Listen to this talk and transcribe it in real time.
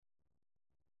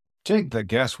Take the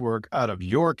guesswork out of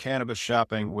your cannabis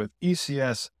shopping with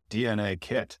ECS DNA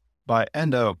Kit by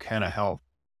Endo Canna Health.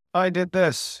 I did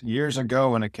this years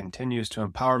ago, and it continues to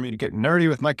empower me to get nerdy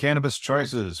with my cannabis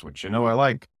choices, which you know I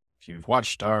like. If you've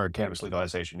watched our Cannabis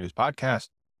Legalization News podcast,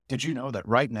 did you know that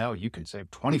right now you can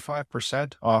save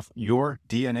 25% off your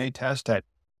DNA test at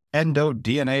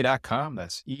endodna.com?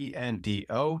 That's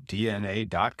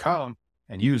ENDODNA.com,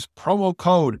 and use promo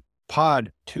code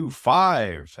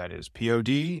POD25. That is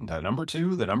POD, the number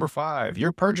 2, the number 5.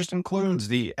 Your purchase includes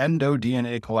the Endo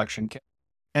DNA Collection Kit,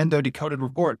 Endo Decoded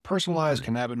Report, personalized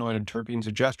cannabinoid and terpene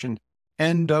suggestion,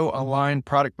 Endo Aligned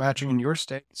product matching in your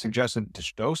state, suggested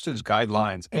dosage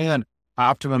guidelines, and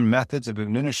optimum methods of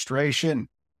administration.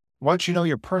 Once you know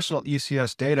your personal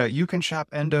ECS data, you can shop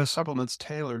Endo supplements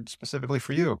tailored specifically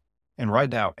for you. And right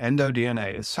now, Endo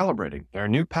DNA is celebrating their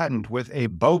new patent with a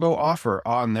BOGO offer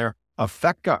on their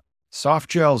Affeca soft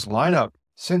gels lineup.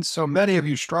 Since so many of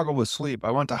you struggle with sleep,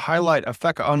 I want to highlight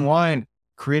Affeca Unwind,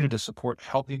 created to support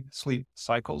healthy sleep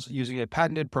cycles using a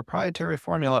patented proprietary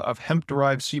formula of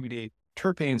hemp-derived CBD,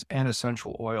 terpenes, and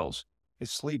essential oils. If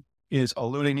sleep is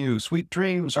eluding you, sweet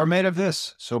dreams are made of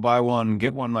this. So buy one,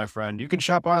 get one, my friend. You can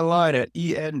shop online at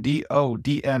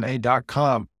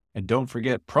endodna.com. And don't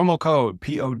forget promo code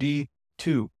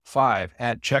POD25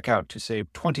 at checkout to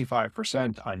save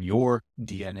 25% on your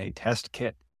DNA test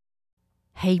kit.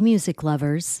 Hey, music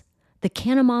lovers. The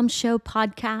Canna Mom Show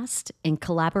podcast, in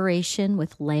collaboration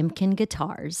with Lambkin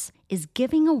Guitars, is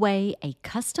giving away a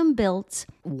custom-built,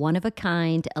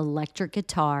 one-of-a-kind electric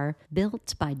guitar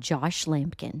built by Josh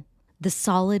Lambkin. The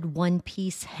solid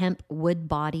one-piece hemp wood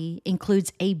body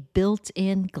includes a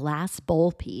built-in glass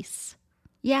bowl piece.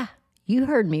 Yeah, you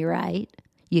heard me right.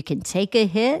 You can take a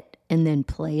hit and then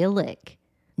play a lick.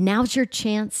 Now's your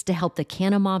chance to help the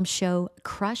Canna Mom Show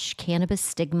crush cannabis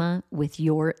stigma with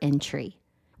your entry.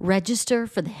 Register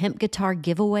for the hemp guitar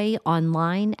giveaway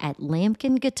online at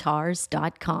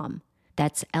lambkinguitars.com.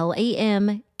 That's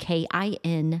LAMKIN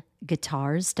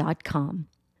guitars.com.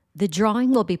 The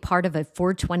drawing will be part of a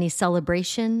 420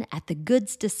 celebration at the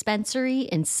Goods Dispensary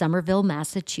in Somerville,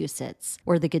 Massachusetts,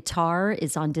 where the guitar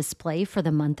is on display for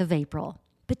the month of April.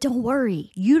 But don't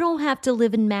worry, you don't have to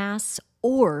live in Mass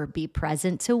or be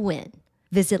present to win.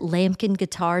 Visit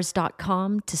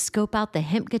lambkinguitars.com to scope out the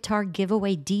hemp guitar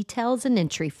giveaway details and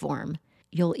entry form.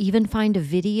 You'll even find a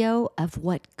video of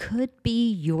what could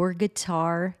be your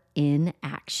guitar in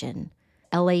action.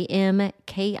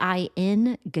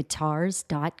 LAMKIN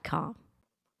guitars.com.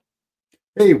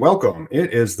 Hey, welcome.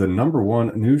 It is the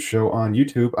 #1 news show on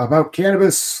YouTube about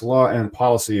cannabis law and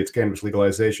policy. It's Cannabis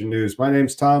Legalization News. My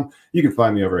name's Tom. You can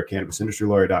find me over at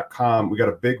cannabisindustrylawyer.com. We got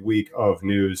a big week of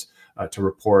news to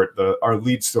report. Our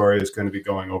lead story is going to be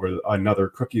going over another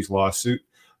cookies lawsuit.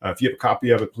 If you have a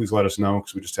copy of it, please let us know,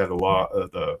 because we just had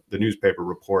the newspaper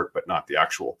report, but not the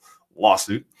actual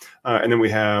lawsuit. And then we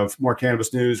have more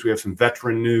cannabis news. We have some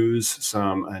veteran news,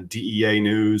 some DEA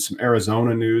news, some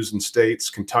Arizona news and states,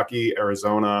 Kentucky,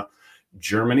 Arizona,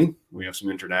 Germany. We have some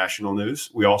international news.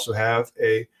 We also have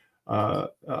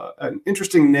an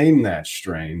interesting name that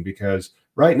strain, because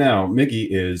right now Miggy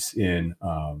is in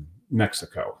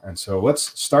Mexico. And so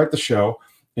let's start the show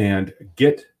and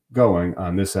get going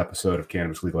on this episode of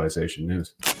Cannabis Legalization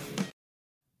News.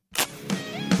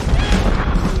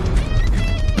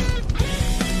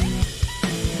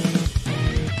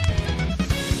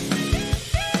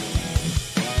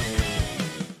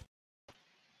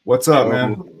 What's up,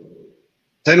 man?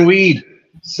 Send weed.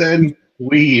 Send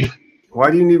weed. Why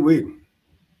do you need weed?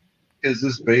 Because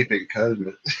this vaping cutting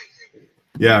it.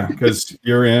 Yeah, because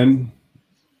you're in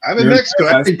Mexico.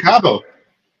 I'm in Cabo.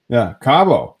 Yeah,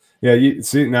 Cabo. Yeah, you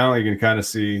see now you can kind of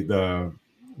see the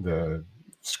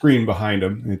screen behind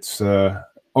him. It's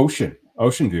ocean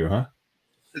view, huh?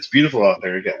 It's beautiful out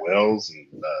there. You got wells and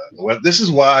this is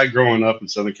why growing up in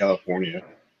Southern California,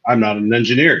 I'm not an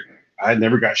engineer. I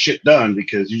never got shit done,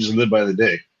 because you just live by the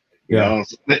day. You know?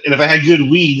 And if I had good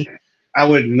weed, I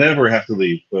would never have to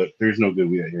leave. But there's no good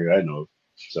weed out here I know of.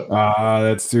 So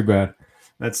that's too bad.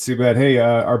 That's too bad. Hey,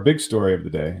 our big story of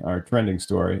the day, our trending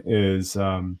story, is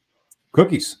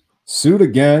cookies sued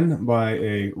again by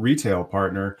a retail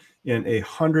partner in a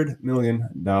 $100 million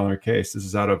case. This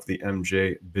is out of the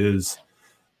MJ Biz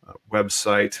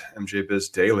website, MJ Biz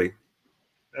Daily.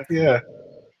 Yeah.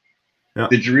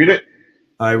 Did you read it?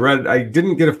 I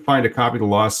didn't find a copy of the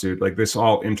lawsuit. Like, this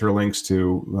all interlinks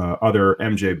to other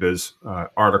MJ Biz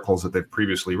articles that they've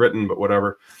previously written, but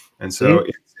whatever. And so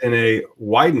it's in a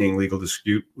widening legal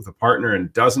dispute with a partner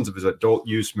in dozens of his adult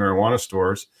use marijuana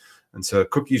stores. And so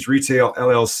Cookies Retail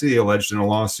LLC alleged in a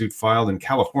lawsuit filed in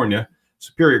California,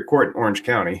 Superior Court in Orange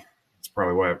County. That's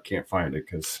probably why I can't find it,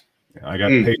 because I got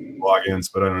paid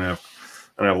logins, but I don't have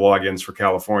logins for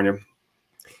California.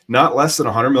 Not less than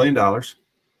 $100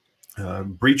 million.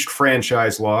 Breached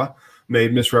franchise law,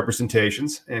 made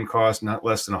misrepresentations, and caused not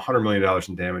less than $100 million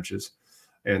in damages.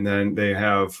 And then they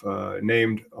have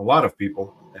named a lot of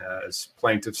people as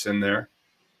plaintiffs in there.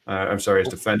 As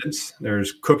defendants.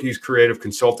 There's Cookies Creative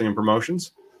Consulting and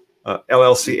Promotions,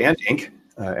 LLC and Inc.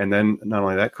 And then not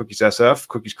only that, Cookies SF,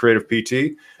 Cookies Creative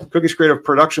PT, Cookies Creative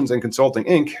Productions and Consulting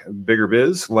Inc., Bigger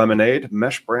Biz, Lemonade,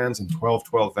 Mesh Brands, and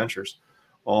 1212 Ventures,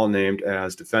 all named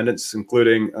as defendants,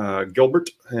 including Gilbert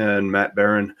and Matt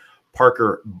Barron,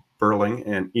 Parker Burling,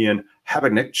 and Ian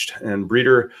Habenicht, and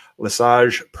breeder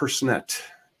Lesage Personet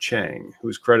Chang,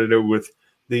 who's credited with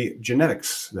the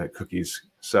genetics that Cookies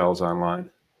sells online.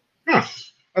 Huh.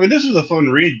 I mean, this is a fun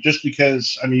read just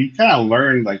because, I mean, you kind of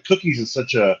learn like Cookies is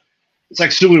it's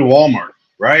like suing Walmart,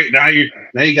 right? Now you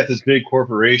got this big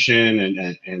corporation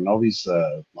and all these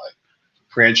like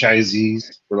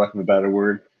franchisees, for lack of a better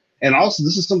word. And also,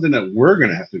 this is something that we're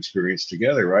going to have to experience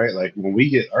together, right? Like when we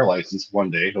get our license one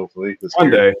day, hopefully.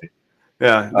 One day.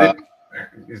 Yeah.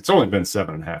 It's only been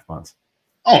 7.5 months.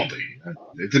 Oh,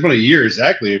 it's been a year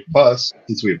exactly plus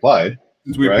since we applied.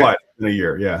 Since we applied in a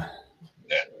year, yeah.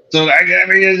 So I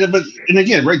mean, but and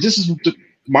again, right? This is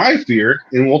my fear,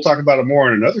 and we'll talk about it more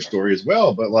in another story as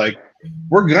well. But like,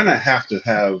 we're gonna have to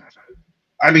have.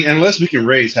 I mean, unless we can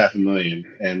raise $500,000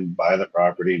 and buy the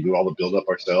property and do all the build up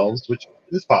ourselves, which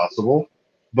is possible.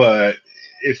 But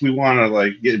if we want to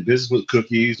like get in business with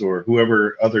Cookies or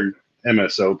whoever other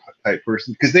MSO type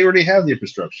person, because they already have the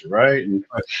infrastructure, right? And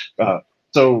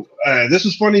so this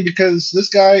was funny because this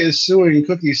guy is suing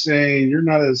Cookies, saying you're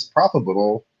not as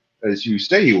profitable as you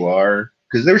say you are,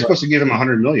 because they were supposed to give him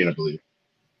 $100 million, I believe.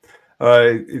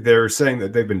 They're saying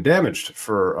that they've been damaged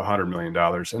for $100 million,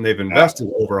 and they've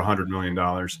invested over $100 million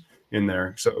in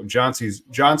there. So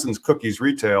Johnson's Cookies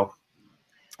Retail,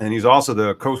 and he's also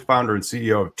the co-founder and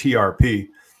CEO of TRP.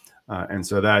 And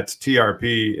so that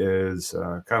TRP is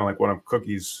kind of like one of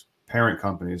Cookies' parent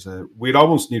companies. We'd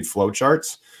almost need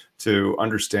flowcharts to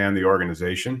understand the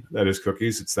organization that is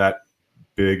Cookies. It's that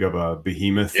big of a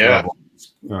behemoth level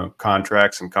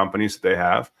contracts and companies that they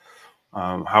have.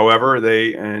 However,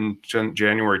 they in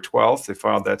January 12th, they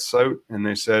filed that suit, and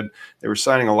they said they were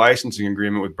signing a licensing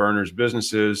agreement with Berners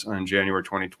Businesses on January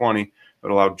 2020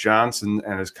 that allowed Johnson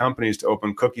and his companies to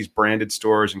open Cookies branded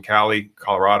stores in Cali,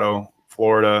 Colorado,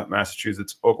 Florida,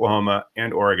 Massachusetts, Oklahoma,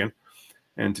 and Oregon.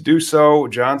 And to do so,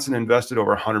 Johnson invested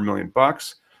over $100 million.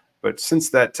 But since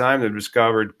that time, they've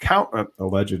discovered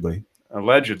allegedly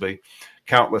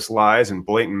countless lies and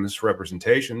blatant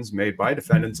misrepresentations made by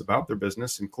defendants about their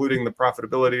business, including the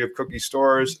profitability of Cookie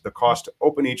stores, the cost to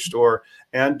open each store,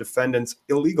 and defendants'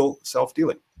 illegal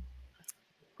self-dealing.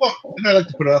 Well, and I like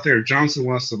to put it out there, Johnson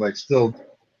wants to like still,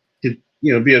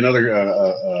 be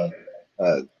another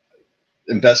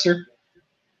investor.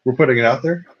 We're putting it out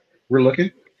there. We're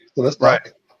looking. So let's talk.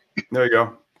 Right. There you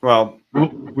go. Well,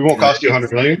 we won't cost you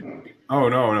 $100 million. Oh,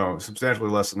 no, substantially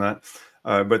less than that.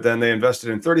 But then they invested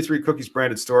in 33 Cookies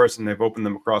branded stores, and they've opened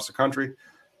them across the country.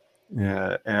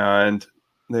 And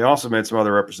they also made some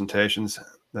other representations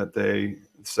that they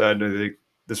said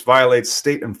this violates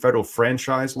state and federal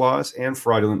franchise laws and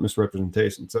fraudulent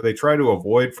misrepresentation. So they try to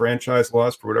avoid franchise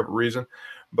laws for whatever reason.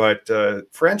 But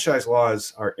franchise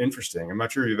laws are interesting. I'm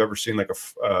not sure if you've ever seen like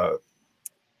a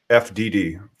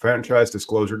FDD, franchise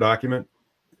disclosure document.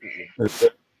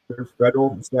 There's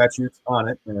federal statutes on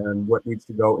it and what needs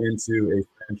to go into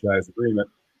a franchise agreement,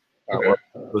 or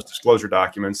those disclosure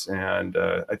documents. And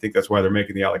I think that's why they're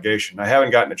making the allegation. I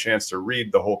haven't gotten a chance to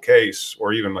read the whole case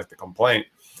or even like the complaint,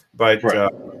 but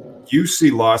you see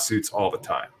lawsuits all the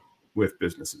time with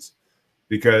businesses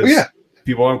because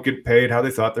people don't get paid how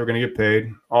they thought they were going to get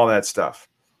paid, all that stuff.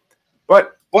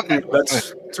 But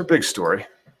it's a big story.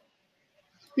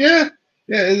 Yeah,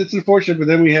 it's unfortunate. But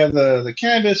then we have the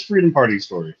Cannabis Freedom Party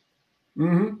story.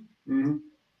 Out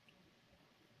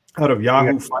of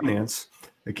Yahoo Finance,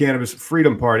 the Cannabis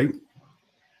Freedom Party,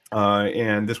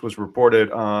 and this was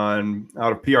reported out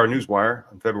of PR Newswire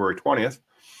on February 20th.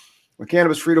 The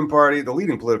Cannabis Freedom Party, the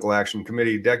leading political action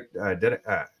committee dedicated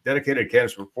to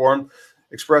cannabis reform,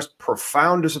 expressed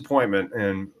profound disappointment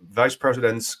in Vice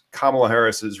President Kamala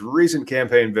Harris's recent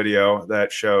campaign video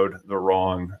that showed the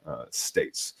wrong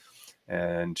states.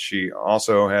 And she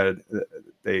also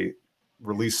they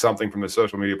released something from the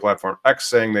social media platform X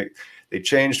saying that they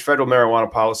changed federal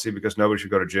marijuana policy because nobody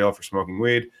should go to jail for smoking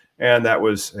weed. And that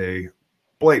was a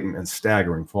blatant and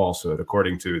staggering falsehood,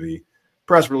 according to the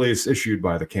press release issued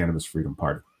by the Cannabis Freedom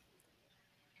Party.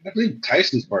 I believe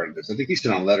Tyson's part of this. I think he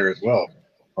sent a letter as well,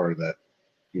 part of that,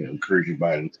 encouraging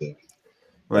Biden to.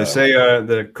 Well, they say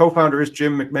the co-founder is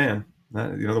Jim McMahon,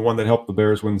 the one that helped the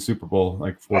Bears win the Super Bowl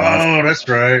like 4 years ago. Oh, that's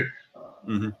right.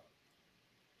 Mm-hmm.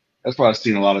 That's why I've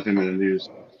seen a lot of him in the news.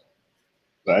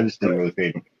 But I just didn't really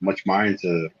pay much mind to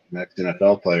the next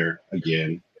NFL player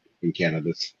again in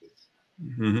cannabis.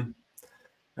 Mm-hmm.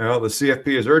 Well, the CFP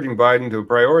is urging Biden to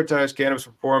prioritize cannabis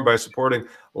reform by supporting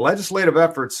legislative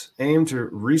efforts aimed to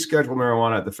reschedule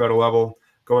marijuana at the federal level,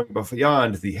 going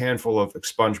beyond the handful of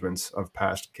expungements of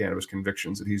past cannabis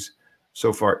convictions that he's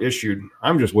so far issued.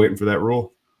 I'm just waiting for that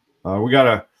rule. I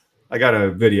got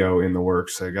a video in the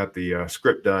works. I got the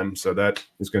script done, so that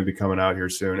is going to be coming out here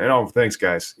soon. And thanks,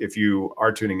 guys. If you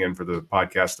are tuning in for the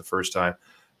podcast the first time,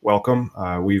 welcome.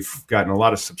 We've gotten a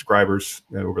lot of subscribers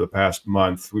over the past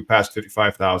month. We passed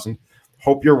 55,000.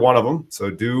 Hope you're one of them. So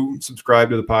do subscribe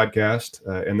to the podcast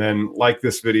and then like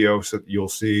this video so that you'll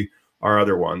see our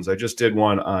other ones. I just did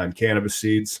one on cannabis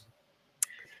seeds.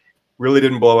 Really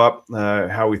didn't blow up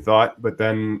how we thought, but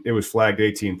then it was flagged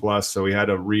 18 plus. So we had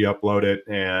to re-upload it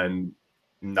and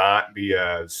not be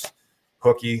as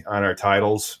hooky on our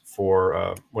titles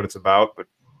for what it's about. But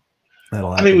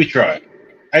that'll happen. I mean, we tried.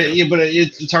 But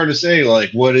it's hard to say like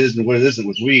what is and what isn't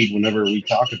with weed whenever we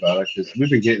talk about it, because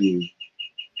we've been getting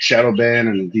shadow banned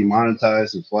and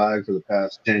demonetized and flagged for the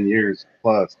past 10 years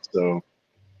plus. So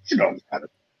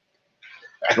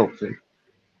I don't think.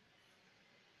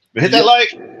 But hit that like,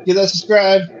 get that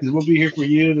subscribe, because we'll be here for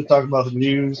you to talk about the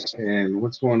news and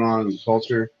what's going on in the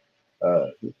culture.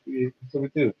 That's what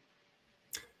we do.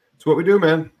 It's what we do,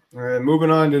 man. All right, moving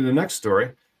on to the next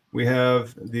story. We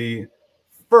have the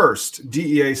first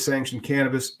DEA-sanctioned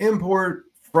cannabis import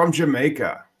from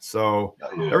Jamaica. So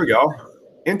there we go.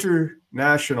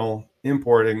 International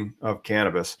importing of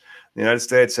cannabis. The United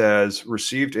States has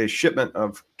received a shipment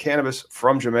of cannabis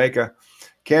from Jamaica.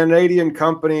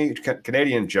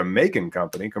 Canadian-Jamaican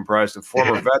company comprised of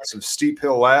former vets of Steep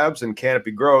Hill Labs and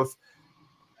Canopy Growth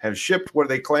have shipped what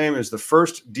they claim is the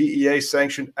first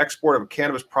DEA-sanctioned export of a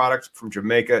cannabis product from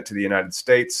Jamaica to the United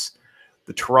States.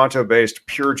 The Toronto-based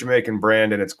Pure Jamaican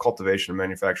brand and its cultivation and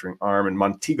manufacturing arm in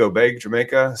Montego Bay,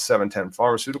 Jamaica, 710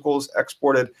 Pharmaceuticals,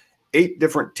 exported 8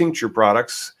 different tincture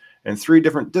products and 3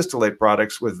 different distillate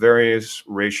products with various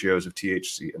ratios of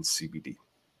THC and CBD.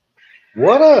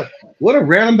 What a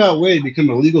roundabout way to become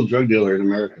a legal drug dealer in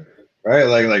America, right?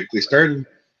 Like they started,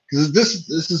 because this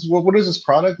is what is this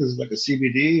product? Is it like a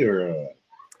CBD or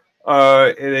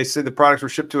they said the products were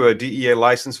shipped to a DEA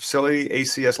licensed facility,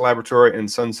 ACS Laboratory in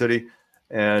Sun City,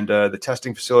 and the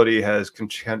testing facility has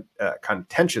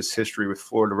contentious history with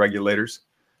Florida regulators.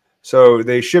 So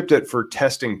they shipped it for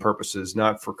testing purposes,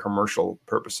 not for commercial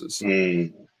purposes.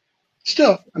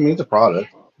 Still, I mean, it's a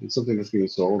product. It's something that's being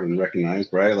sold and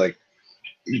recognized, right? Like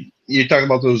you talk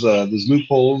about those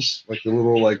loopholes, like the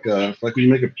little like when you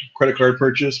make a credit card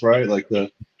purchase, right? Like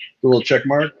the little check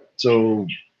mark. So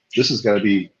this has got to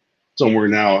be somewhere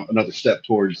now another step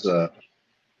towards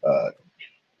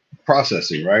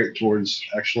processing, right? Towards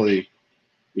actually,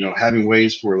 having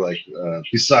ways for like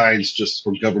besides just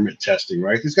for government testing,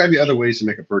 right? There's got to be other ways to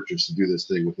make a purchase to do this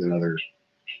thing within other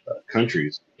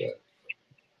countries.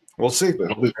 We'll see.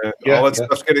 All that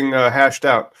stuff's getting hashed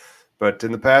out. But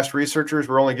in the past, researchers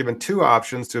were only given 2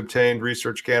 options to obtain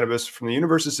research cannabis from the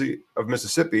University of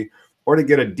Mississippi or to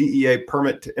get a DEA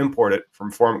permit to import it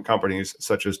from foreign companies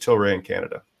such as Tilray in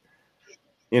Canada.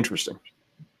 Interesting.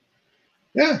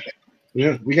 Yeah.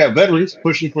 We got veterans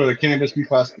pushing for the cannabis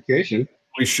reclassification.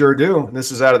 We sure do.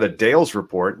 This is out of the Dales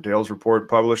Report. Dales Report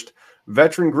published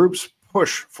veteran groups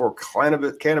push for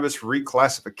cannabis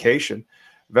reclassification.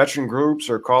 Veteran groups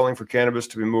are calling for cannabis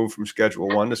to be moved from Schedule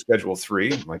 1 to Schedule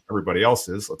 3, like everybody else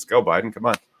is. Let's go, Biden. Come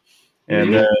on.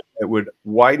 And it would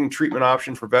widen treatment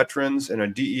options for veterans, and a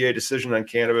DEA decision on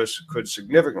cannabis could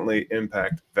significantly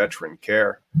impact veteran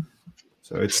care.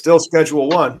 So it's still Schedule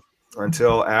 1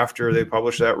 until after they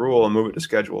publish that rule and move it to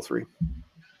Schedule 3.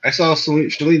 I saw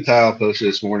Shalene Tile posted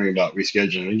this morning about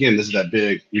rescheduling. Again, this is that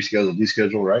big reschedule,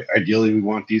 deschedule, right? Ideally, we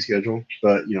want deschedule,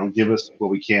 but, give us what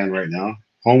we can right now.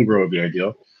 Home grow would be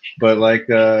ideal. But like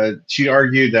she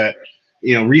argued that,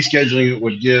 rescheduling it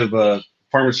would give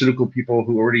pharmaceutical people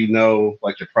who already know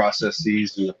like the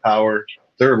processes and the power,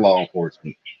 their law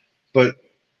enforcement. But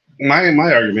my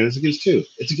argument is against 2.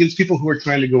 It's against people who are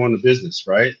trying to go into business,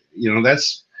 right?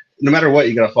 That's no matter what,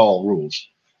 you got to follow rules.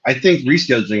 I think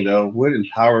rescheduling though would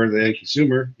empower the end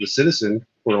consumer, the citizen,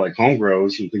 for like home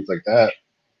grows and things like that.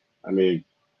 I mean,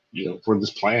 for this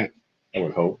plant, I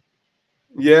would hope.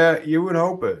 Yeah, you would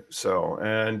hope it. So,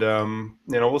 and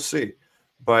we'll see.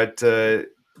 But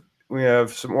we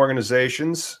have some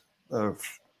organizations of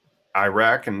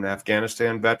Iraq and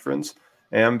Afghanistan veterans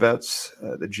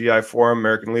AMVETS, the GI Forum,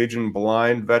 American Legion,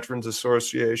 Blind Veterans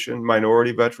Association,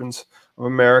 Minority Veterans of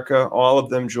America. All of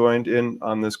them joined in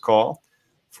on this call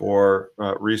for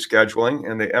rescheduling,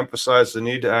 and they emphasized the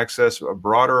need to access a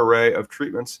broader array of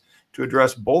treatments to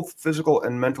address both physical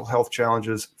and mental health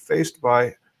challenges faced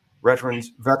by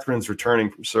veterans returning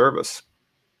from service.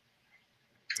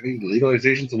 I mean,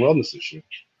 legalization is a wellness issue.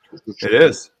 It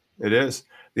is. It is.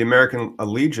 The American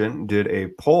Legion did a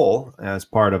poll as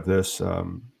part of this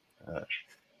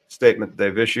statement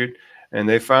they've issued, and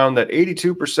they found that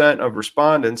 82% of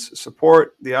respondents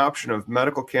support the option of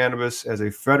medical cannabis as a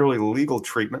federally legal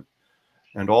treatment.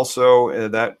 And also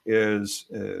that is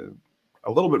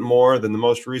a little bit more than the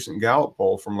most recent Gallup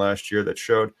poll from last year that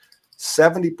showed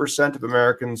 70% of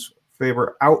Americans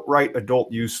favor outright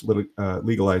adult use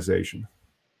legalization.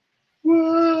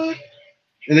 What?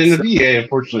 And then the VA,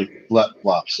 unfortunately,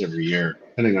 flip-flops every year,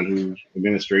 depending on who's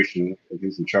administration and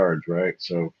who's in charge, right?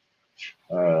 So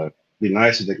it'd be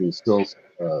nice if they can still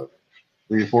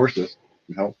reinforce this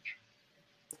and help.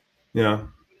 Yeah.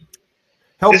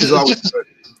 Help is always good.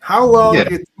 How long do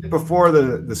you think before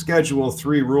the Schedule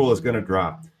 3 rule is going to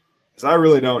drop? Because I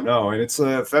really don't know. And it's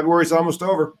February's almost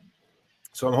over.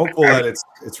 So I'm hopeful that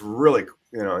it's really,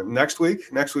 next week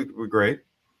would be great.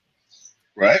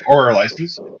 Right, or our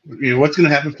license. What's going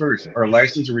to happen first? Our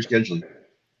license or rescheduling?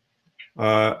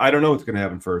 I don't know what's going to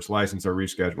happen first, license or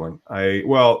rescheduling.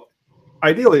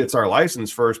 Ideally, it's our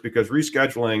license first, because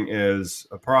rescheduling is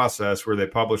a process where they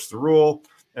publish the rule,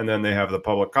 and then they have the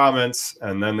public comments,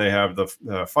 and then they have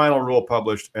the final rule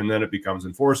published, and then it becomes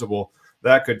enforceable.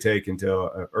 That could take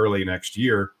until early next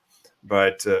year,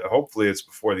 but hopefully it's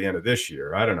before the end of this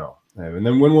year. I don't know. And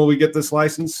then when will we get this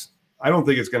license? I don't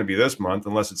think it's going to be this month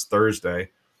unless it's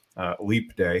Thursday,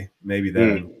 leap day. Maybe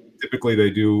then. Typically they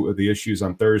do the issues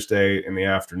on Thursday in the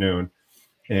afternoon,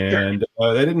 and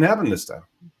that didn't happen this time.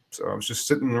 So I was just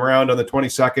sitting around on the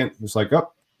 22nd. It's like,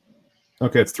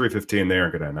 okay, it's 3:15. They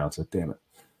aren't going to announce it. Damn it.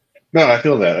 No, I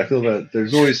feel that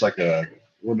there's always like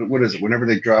what is it? Whenever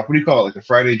they drop, what do you call it? Like a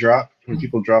Friday drop, when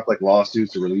people drop like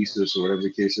lawsuits or releases or whatever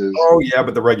the case is. Oh yeah,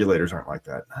 but the regulators aren't like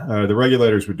that. The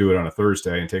regulators would do it on a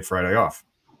Thursday and take Friday off.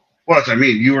 Well, that's what I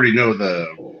mean. You already know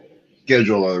the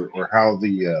schedule or how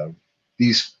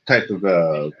these type of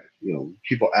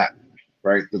people act,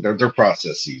 right? Their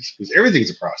processes, because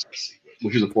everything's a process,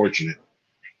 which is unfortunate.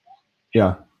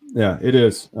 Yeah, it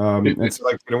is. It's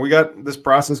like we got this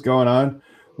process going on.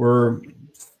 We're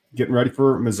getting ready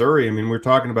for Missouri. I mean, we're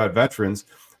talking about veterans.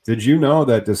 Did you know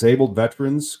that disabled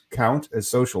veterans count as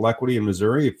social equity in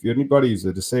Missouri? If anybody's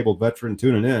a disabled veteran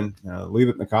tuning in, leave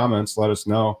it in the comments. Let us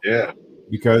know. Yeah.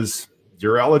 Because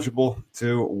you're eligible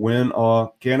to win a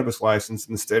cannabis license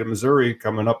in the state of Missouri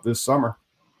coming up this summer.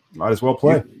 Might as well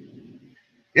play.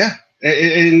 Yeah.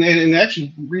 And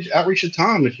actually outreach to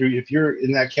Tom if you're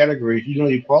in that category,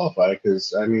 you qualify,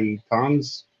 because I mean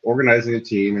Tom's organizing a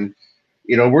team, and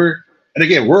we're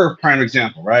a prime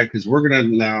example, right? Because we're gonna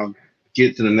now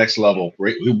get to the next level.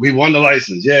 Right? We won the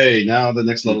license, yay! Now the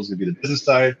next level is gonna be the business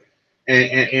side,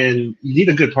 and you need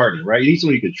a good partner, right? You need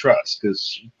someone you can trust,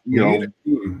 because you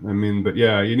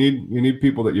need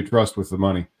people that you trust with the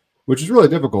money, which is really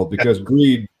difficult because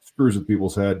greed screws with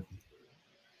people's head.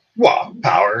 Well,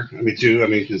 power.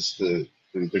 Because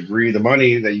the greed, the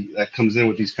money that comes in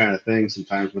with these kind of things,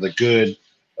 sometimes with a good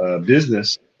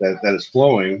business that is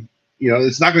flowing,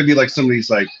 it's not going to be like some of these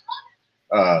like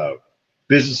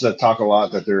businesses that talk a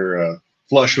lot that they're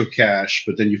flush with cash,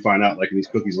 but then you find out, like in these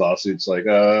cookies lawsuits, like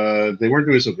they weren't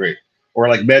doing so great, or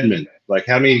like MedMen, like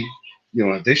how many,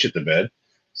 they shit the bed.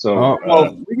 So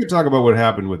we can talk about what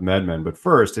happened with MedMen, but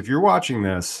first, if you're watching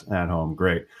this at home,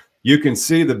 great. You can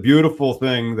see the beautiful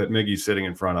thing that Miggy's sitting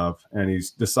in front of, and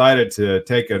he's decided to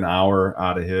take an hour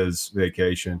out of his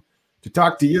vacation to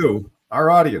talk to you, our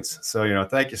audience. So,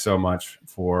 thank you so much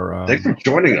for thanks for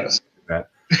joining us.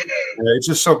 It's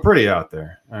just so pretty out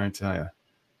there, I tell you.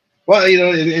 Well,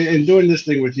 in doing this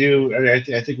thing with you, I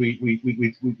think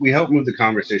we help move the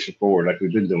conversation forward, like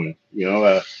we've been doing.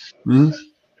 We're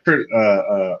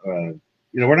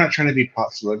not trying to be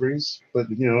pop celebrities, but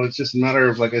it's just a matter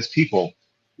of, like, as people.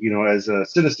 As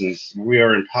citizens, we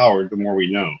are empowered the more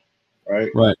we know, right?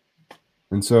 Right.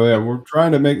 And so, we're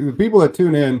trying to make the people that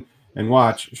tune in and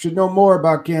watch should know more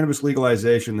about cannabis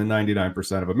legalization than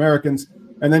 99% of Americans,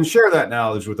 and then share that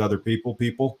knowledge with other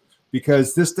people,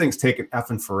 because this thing's taken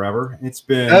effing forever. It's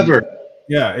been ever.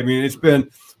 Yeah. It's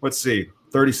been, let's see,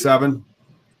 37,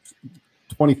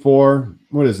 24.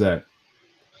 What is that?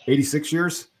 86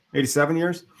 years, 87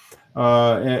 years.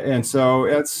 And so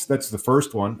that's the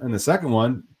first one, and the second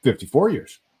one, 54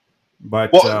 years.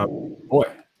 But boy,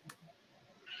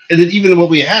 And then even what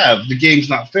we have, the game's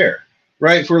not fair,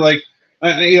 right? For like,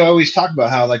 I always talk about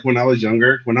how like when I was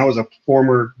younger, when I was a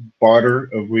former barter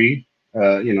of weed,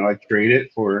 I traded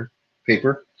it for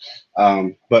paper.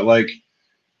 But like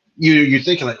you're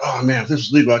thinking like, oh man, if this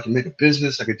is legal, I can make a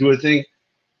business, I could do a thing.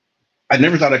 I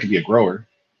never thought I could be a grower.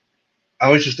 I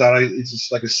always just thought it's just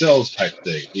like a sales type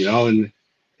thing, and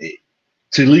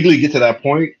to legally get to that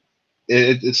point,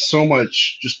 it's so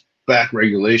much just back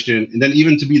regulation. And then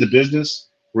even to be the business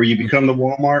where you become the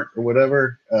Walmart or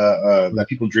whatever that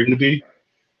people dream to be,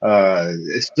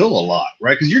 it's still a lot,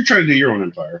 right? Because you're trying to do your own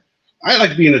empire. I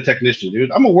like being a technician,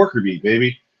 dude. I'm a worker bee,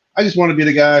 baby. I just want to be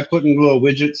the guy putting little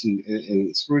widgets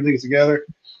and screwing things together.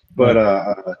 But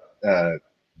I'd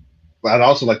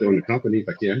also like to own a company if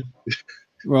I can.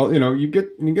 Well, you get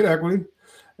equity,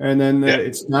 and then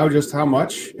it's now just how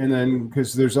much, and then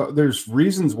because there's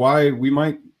reasons why we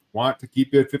might want to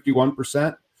keep it at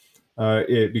 51%,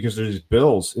 because there's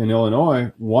bills in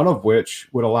Illinois, one of which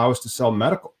would allow us to sell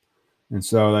medical. And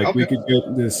so we could get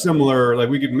the similar,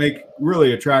 we could make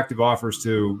really attractive offers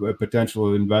to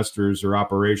potential investors or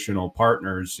operational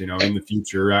partners, in the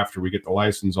future after we get the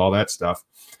license, all that stuff.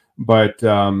 But,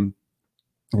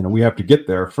 we have to get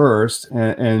there first.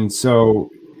 And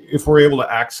so if we're able to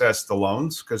access the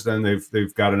loans, because then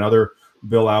they've got another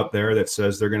bill out there that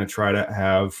says they're going to try to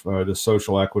have the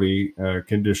social equity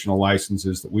conditional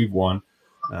licenses that we've won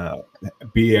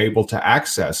be able to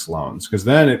access loans, because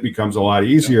then it becomes a lot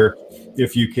easier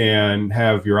if you can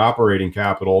have your operating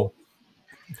capital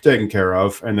taken care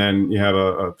of, and then you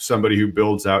have somebody who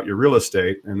builds out your real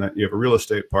estate, and that you have a real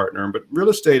estate partner. But real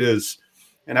estate is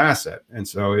an asset, and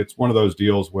so it's one of those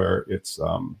deals where it's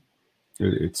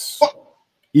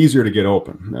easier to get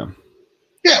open.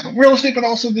 Yeah, but real estate, but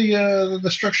also the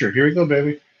structure. Here we go,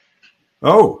 baby.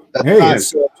 Oh, hey,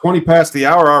 it's 20 past the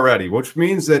hour already, which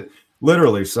means that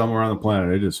literally somewhere on the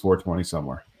planet it is 4:20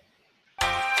 somewhere.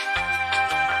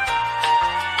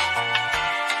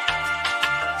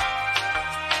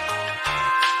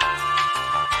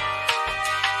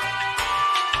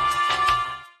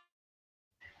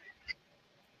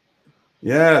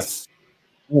 Yes.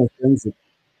 One of the things that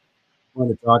I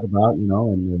want to talk about,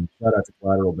 and shout out to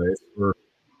Collateral Base for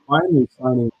finally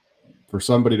finding for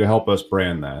somebody to help us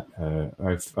brand that.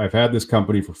 I've had this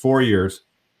company for 4 years,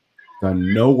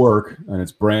 done no work on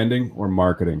its branding or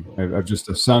marketing. I've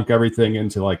just sunk everything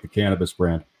into the cannabis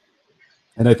brand.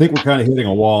 And I think we're kind of hitting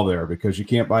a wall there because you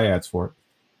can't buy ads for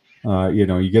it.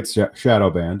 You get shadow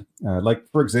banned.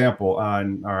 For example,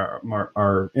 on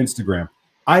our Instagram,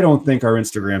 I don't think our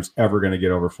Instagram's ever going to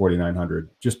get over 4,900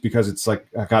 just because it's I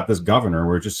got this governor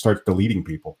where it just starts deleting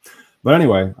people. But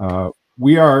anyway,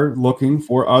 we are looking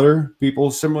for other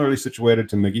people similarly situated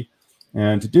to Miggy.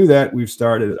 And to do that, we've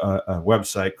started a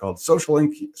website called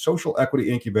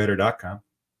socialequityincubator.com.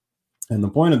 And the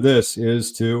point of this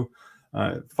is to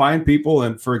find people,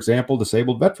 and for example,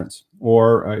 disabled veterans,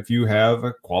 or if you have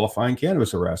a qualifying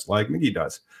cannabis arrest like Miggy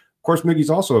does. Of course, Miggy's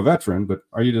also a veteran, but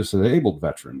are you a disabled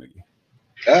veteran, Miggy?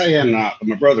 I am not, but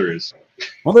my brother is.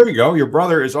 Well, there you go. Your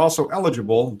brother is also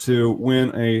eligible to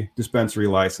win a dispensary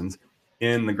license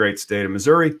in the great state of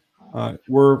Missouri.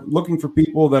 We're looking for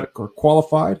people that are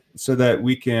qualified so that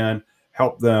we can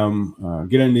help them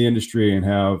get into the industry and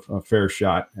have a fair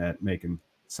shot at making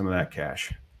some of that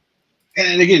cash.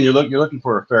 And again, you're looking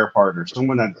for a fair partner,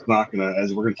 someone that's not going to,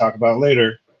 as we're going to talk about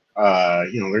later,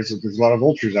 there's a lot of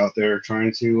vultures out there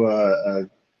trying to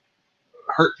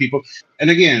hurt people. And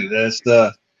again, I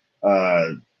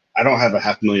don't have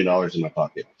 $500,000 in my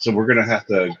pocket, so we're going to have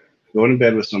to go in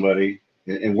bed with somebody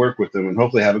and work with them, and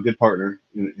hopefully have a good partner.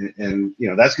 And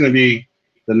that's going to be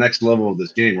the next level of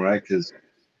this game, right? Because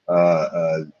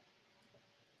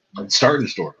starting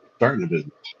a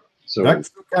business. So that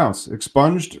still counts.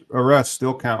 Expunged arrests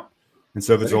still count. And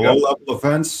so if it's a low-level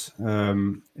offense,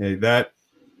 that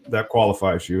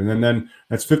qualifies you. And then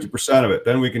that's 50% of it.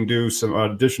 Then we can do some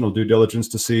additional due diligence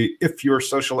to see if you're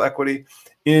social equity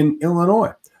in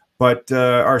Illinois. But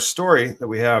our story that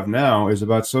we have now is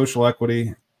about social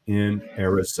equity in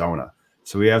Arizona.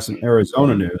 So we have some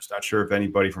Arizona news. Not sure if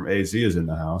anybody from AZ is in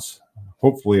the house.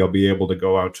 Hopefully I'll be able to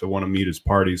go out to one of Mita's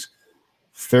parties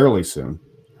fairly soon.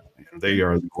 They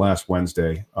are the last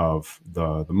Wednesday of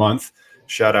the month.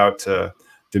 Shout out to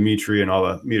Dimitri and all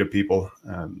the Mita people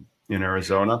in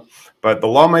Arizona. But the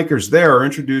lawmakers there are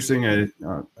introducing an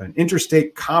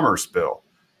interstate commerce bill.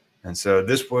 And so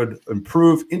this would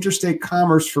improve interstate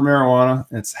commerce for marijuana.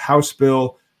 It's House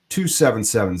Bill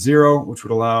 2770, which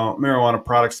would allow marijuana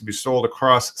products to be sold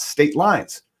across state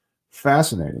lines.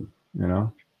 Fascinating,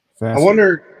 Fascinating. I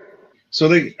wonder, so are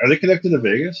they connected to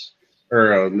Vegas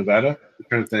or Nevada? I'm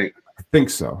trying to think. I think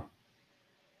so.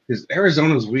 Because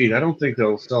Arizona's weed, I don't think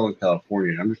they'll sell in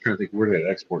California. I'm just trying to think where they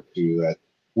export to,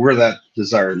 where that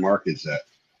desired market's at.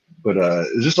 But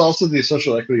is this also the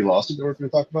social equity lawsuit that we're going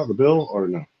to talk about, the bill, or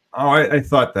no? Oh, I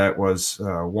thought that was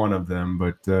one of them,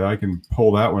 but I can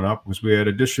pull that one up because we had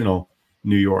additional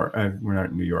we're not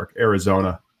in New York,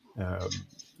 Arizona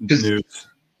news.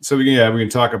 So we can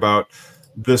talk about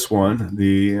this one.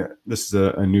 This is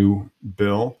a new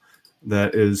bill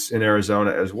that is in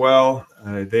Arizona as well.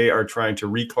 They are trying to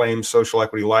reclaim social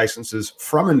equity licenses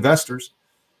from investors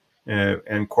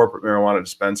and corporate marijuana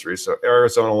dispensaries. So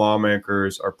Arizona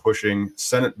lawmakers are pushing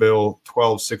Senate Bill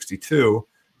 1262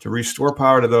 to restore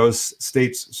power to those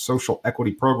states' social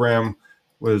equity program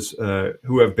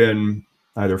who have been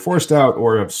either forced out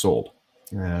or have sold.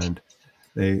 And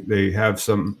they have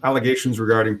some allegations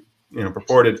regarding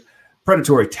purported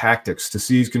predatory tactics to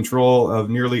seize control of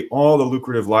nearly all the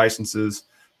lucrative licenses.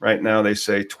 Right now, they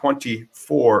say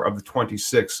 24 of the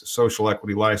 26 social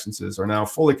equity licenses are now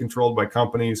fully controlled by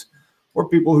companies or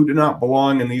people who do not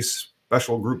belong in these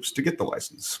special groups to get the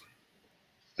license.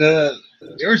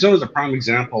 Arizona is a prime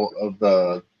example of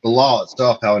the law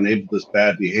itself, how it enabled this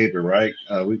bad behavior, right?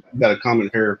 We got a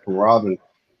comment here from Robin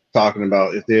talking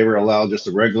about if they ever allow just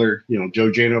a regular, Joe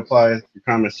Jane to apply, your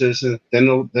common citizen,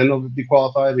 then they'll be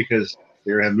qualified because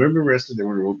they have been arrested, they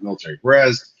were in the military.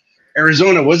 Whereas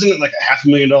Arizona, wasn't it like a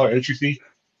 $500,000 entry fee?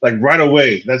 Like right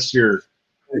away, that's your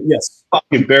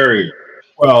fucking barrier.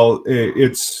 Well,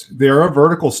 they're a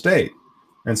vertical state.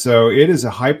 And so it is a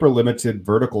hyper limited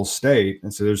vertical state.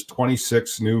 And so there's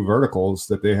 26 new verticals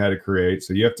that they had to create.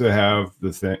 So you have to have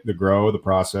the grow, the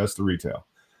process, the retail.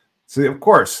 So of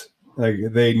course,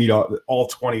 they need all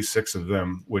 26 of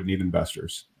them would need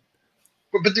investors.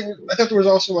 But I thought there was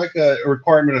also like a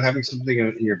requirement of having something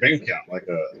in your bank account, like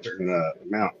a certain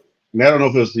amount. I mean, I don't know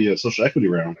if it was the social equity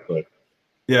round, but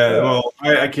well,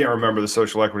 I can't remember the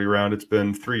social equity round. It's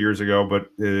been 3 years ago, but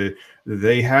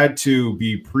they had to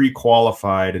be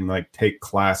pre-qualified and take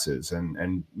classes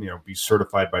and be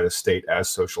certified by the state as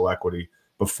social equity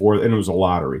before, and it was a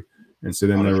lottery. And so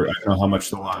then I don't know how much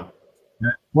the lottery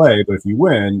play, but if you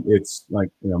win, it's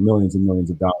millions and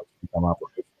millions of dollars to become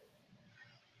operational.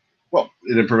 Well,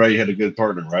 it didn't provide you had a good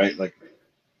partner, right? Like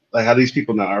how these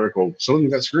people in that article, some of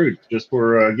them got screwed just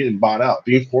for getting bought out,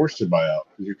 being forced to buy out.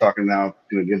 Because you're talking now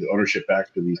going to give the ownership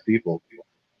back to these people.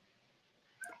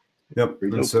 Yep.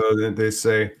 And so they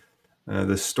say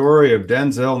the story of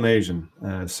Denzel Mason,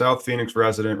 South Phoenix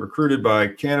resident recruited by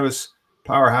cannabis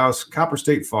powerhouse Copper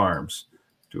State Farms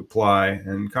to apply.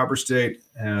 And Copper State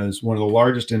has one of the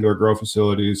largest indoor grow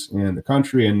facilities in the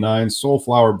country and 9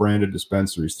 Soulflower branded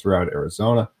dispensaries throughout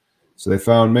Arizona. So they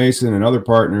found Mason and other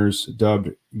partners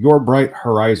dubbed Your Bright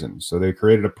Horizon. So they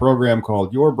created a program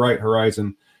called Your Bright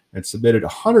Horizon and submitted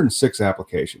 106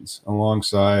 applications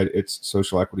alongside its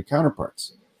social equity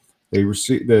counterparts.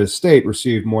 The state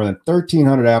received more than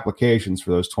 1,300 applications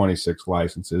for those 26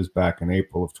 licenses back in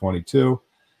April of 22.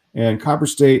 And Copper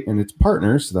State and its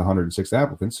partners, the 106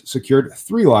 applicants, secured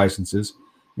 3 licenses,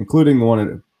 including the one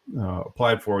it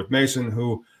applied for with Mason,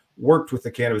 who worked with the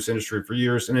cannabis industry for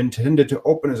years and intended to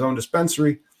open his own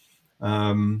dispensary.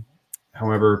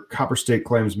 However, Copper State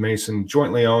claims Mason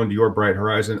jointly owned Your Bright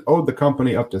Horizon, owed the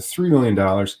company up to $3 million.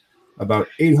 About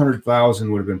 $800,000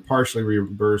 would have been partially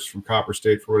reimbursed from Copper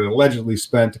State for what it allegedly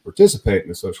spent to participate in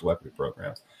the social equity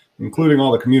program, including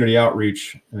all the community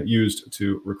outreach used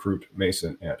to recruit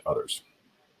Mason and others.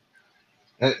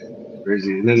 That's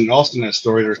crazy. And then also in that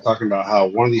story, they're talking about how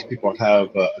one of these people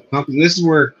have a company. This is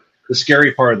where the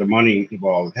scary part of the money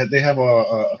involved. They have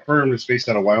a firm that's based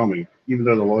out of Wyoming, even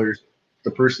though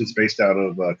the person's based out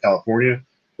of California.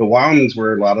 The Wyoming's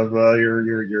where a lot of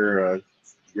your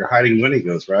hiding money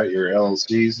goes, right? Your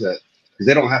LLCs because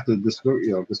they don't have to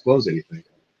disclose anything.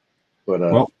 But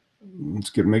well, let's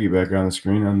get Miggy back on the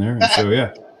screen on there. And so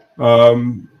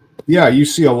you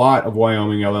see a lot of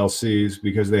Wyoming LLCs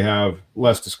because they have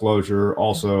less disclosure,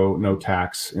 also no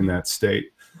tax in that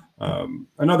state.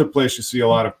 Another place you see a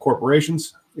lot of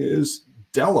corporations is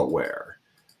Delaware.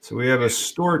 So we have a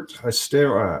story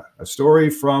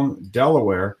from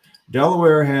Delaware.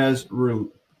 Delaware has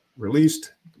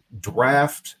released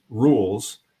draft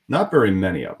rules, not very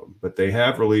many of them, but they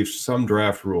have released some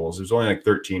draft rules. There's only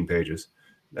 13 pages.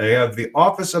 They have the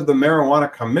Office of the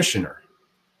Marijuana Commissioner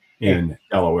in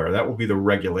Delaware. That will be the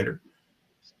regulator.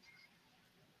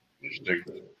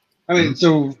 Interesting. I mean,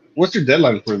 so what's your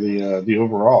deadline for the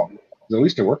overall? At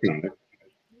least they're working on it.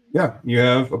 Yeah, you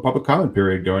have a public comment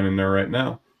period going in there right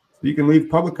now. So you can leave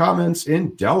public comments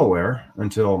in Delaware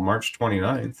until March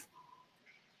 29th.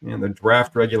 And the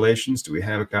draft regulations, do we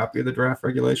have a copy of the draft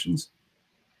regulations?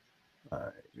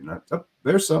 I do not. Oh,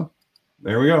 there's some.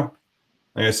 there we go.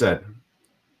 Like I said,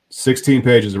 16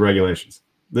 pages of regulations.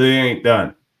 They ain't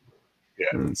done.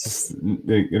 Yeah. Just,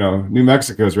 New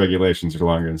Mexico's regulations are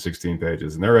longer than 16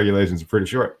 pages, and their regulations are pretty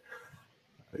short.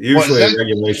 Usually,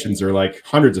 regulations are like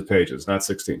hundreds of pages, not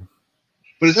 16.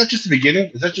 But is that just the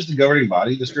beginning? Is that just the governing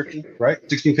body description, right?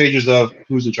 16 pages of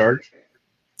who's in charge?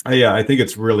 Yeah, I think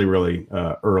it's really, really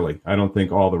early. I don't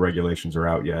think all the regulations are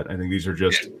out yet. I think these are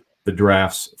just the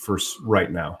drafts for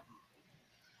right now.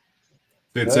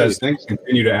 It says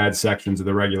continue to add sections of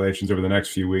the regulations over the next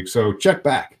few weeks. So check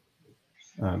back.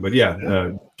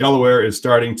 Delaware is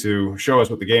starting to show us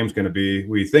what the game's going to be.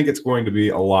 We think it's going to be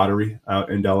a lottery out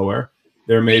in Delaware.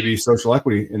 There may be social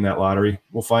equity in that lottery.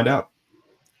 We'll find out.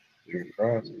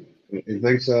 And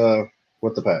thanks,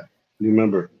 what the pack? New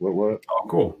member. What? Oh,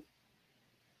 cool.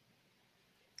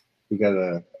 We got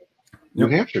a New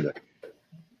Hampshire day.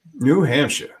 New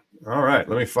Hampshire. All right.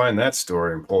 Let me find that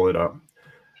story and pull it up.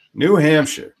 New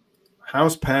Hampshire.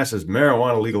 House passes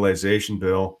marijuana legalization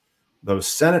bill. Those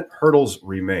Senate hurdles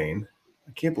remain.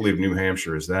 I can't believe New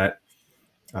Hampshire is that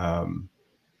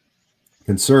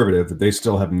conservative that they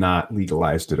still have not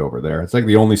legalized it over there. It's like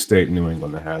the only state in New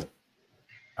England that has.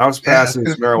 House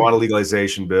passes marijuana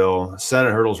legalization bill.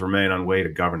 Senate hurdles remain on way to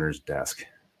governor's desk.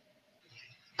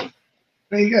 Hey,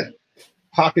 you got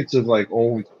pockets of like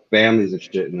old families and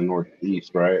shit in the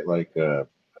Northeast, right? Like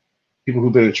people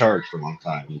who've been in charge for a long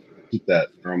time. Keep that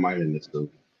reminder. So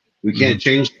we can't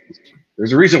change.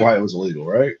 There's a reason why it was illegal,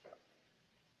 right?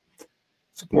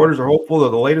 Supporters are hopeful that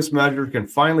the latest measure can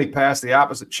finally pass the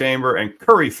opposite chamber and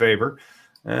curry favor.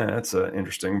 That's an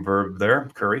interesting verb there,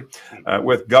 curry.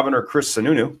 With Governor Chris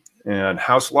Sununu, and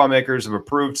House lawmakers have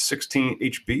approved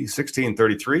HB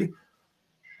 1633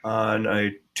 on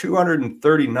a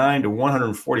 239 to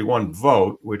 141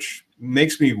 vote, which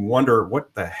makes me wonder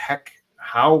what the heck.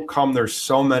 How come there's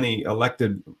so many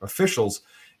elected officials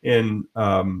in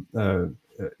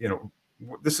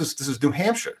this is New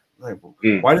Hampshire. Like,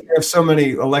 why do they have so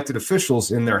many elected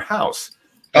officials in their house?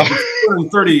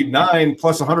 239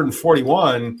 plus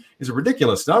 141 is a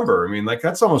ridiculous number. I mean, like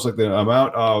that's almost like the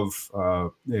amount of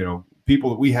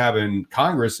people that we have in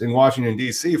Congress in Washington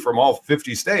D.C. from all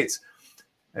 50 states.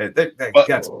 That's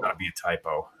got to be a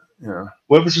typo. Yeah.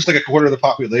 What if it's just like a quarter of the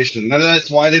population? And that's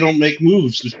why they don't make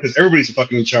moves, because everybody's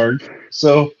fucking in charge.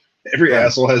 So every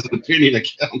asshole has an opinion that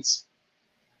counts.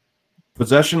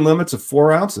 Possession limits of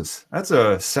 4 ounces. That's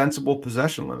a sensible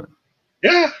possession limit.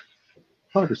 Yeah,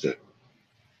 100%.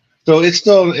 So it's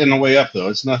still in the way up, though.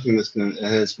 It's nothing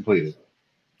has completed.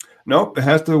 Nope, it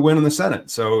has to win in the Senate.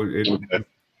 So it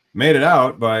made it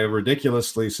out by a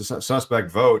ridiculously suspect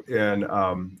vote in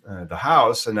the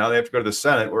House, and now they have to go to the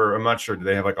Senate. Where I'm not sure. Do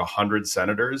they have like 100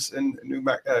 senators in New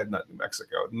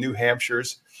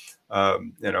Hampshire's,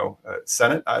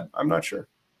 Senate? I'm not sure.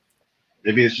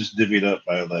 Maybe it's just divvied up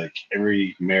by like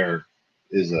every mayor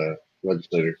is a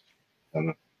legislator. I don't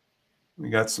know. We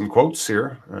got some quotes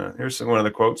here. Here's one of the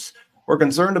quotes. We're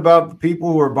concerned about the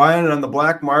people who are buying it on the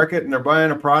black market, and they're buying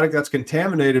a product that's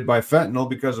contaminated by fentanyl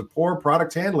because of poor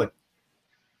product handling.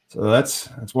 So that's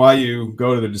why you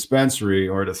go to the dispensary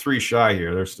or to 3 Shy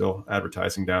here. They're still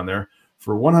advertising down there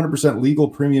for 100% legal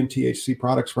premium THC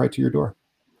products right to your door.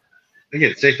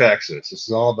 Again, safe access. This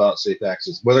is all about safe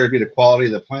access, whether it be the quality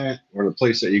of the plant or the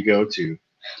place that you go to.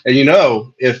 And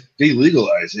if they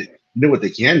legalize it, you know what they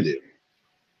can do.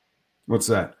 What's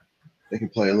that? They can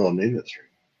play a little name that strain.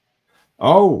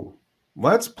 Oh,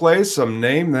 let's play some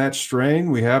Name That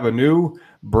Strain. We have a new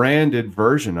branded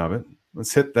version of it.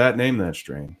 Let's hit that Name That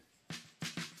Strain.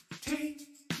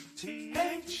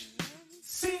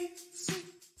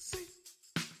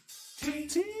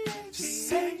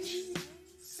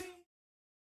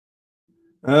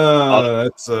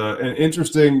 That's an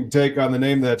interesting take on the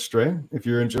Name That Strain. If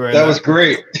you're enjoying that. That was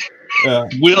great. Yeah.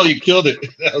 Will, you killed it.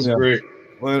 That was great.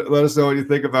 Let us know what you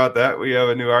think about that. We have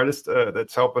a new artist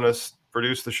that's helping us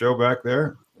produce the show back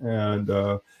there, and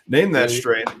Name That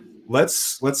Strain.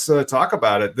 Let's talk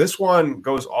about it. This one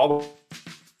goes all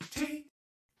the.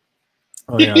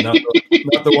 Oh yeah, not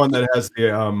the one that has the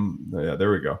Yeah,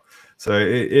 there we go. So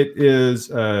it is.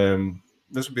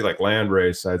 This would be like land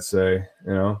race, I'd say.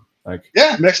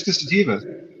 Mexican sativa.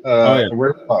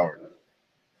 Rare flower.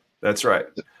 That's right.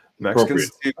 Mexican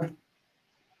sativa.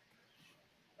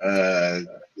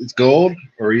 It's gold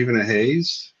or even a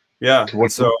haze. Yeah.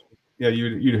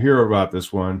 You'd hear about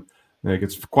this one. Like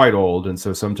it's quite old, and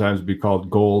so sometimes it'd be called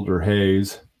gold or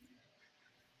haze.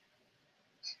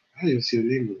 I didn't even see the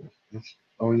name of it.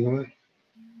 Oh, you know what?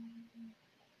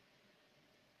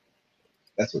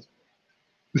 That's what.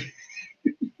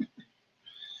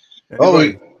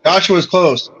 Anyway, Joshua's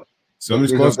close.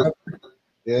 Somebody's close.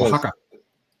 Yes. Oaxaca.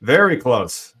 Very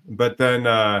close. But then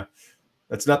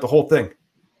that's not the whole thing.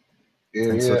 Yeah.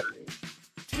 And so,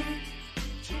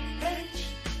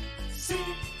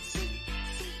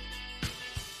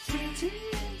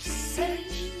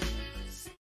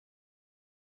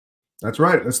 that's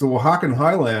right. It's the Oaxacan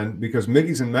highland because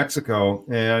Miggy's in Mexico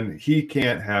and he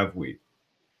can't have weed.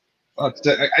 I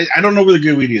don't know where the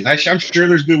good weed is. I'm sure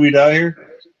there's good weed out here,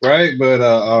 right? But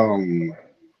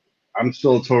I'm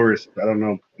still a tourist. I don't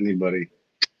know anybody.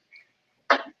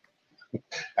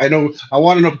 I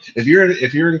want to know if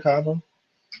you're in Cabo,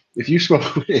 if you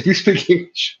speak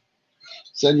English,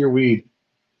 send your weed.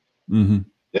 Mm-hmm.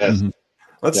 Yes. Mm-hmm.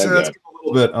 Let's give a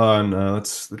little bit on.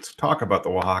 Let's talk about the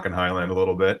Oaxacan highland a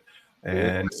little bit.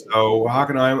 And so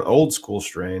Oaxacan highland, old school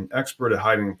strain, expert at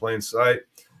hiding in plain sight,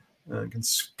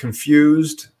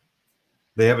 confused.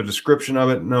 They have a description of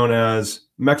it known as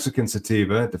Mexican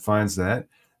sativa. It defines that.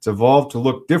 It's evolved to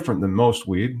look different than most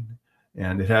weed,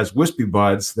 and it has wispy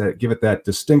buds that give it that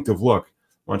distinctive look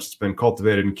once it's been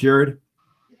cultivated and cured.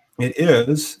 It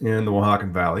is in the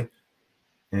Oaxacan Valley,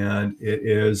 and it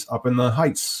is up in the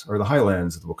heights or the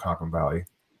highlands of the Oaxacan Valley.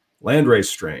 Landrace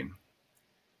strain.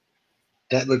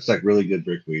 That looks like really good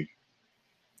brickweed.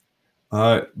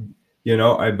 I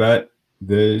bet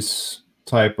this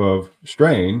type of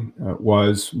strain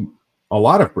was a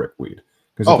lot of brickweed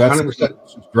because if that's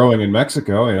 100%. Growing in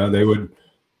Mexico, they would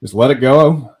just let it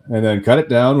go and then cut it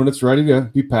down when it's ready to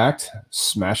be packed,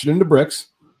 smash it into bricks,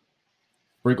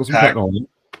 sprinkle some fentanyl in it.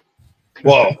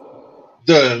 Well,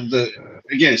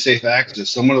 again, safe access.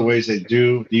 Some of the ways they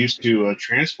used to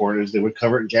transport is they would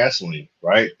cover it in gasoline,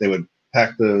 right? They would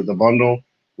pack the bundle,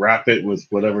 wrap it with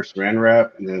whatever saran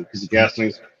wrap, and then because the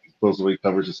gasoline supposedly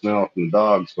covers the smell from the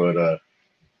dogs, but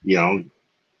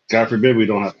God forbid we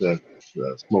don't have to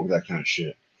smoke that kind of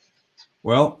shit.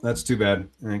 Well, that's too bad.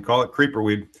 And call it creeper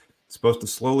weed. It's supposed to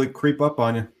slowly creep up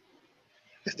on you.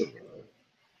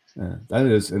 That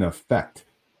is an effect.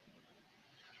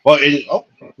 Well,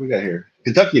 we got here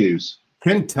Kentucky news.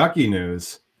 Kentucky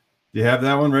news. Do you have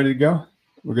that one ready to go?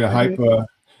 We're gonna hype.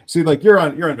 See, like you're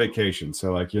on vacation,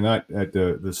 so like you're not at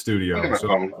the studio.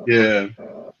 So yeah,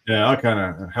 I'll kind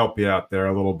of help you out there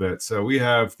a little bit. So we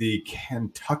have the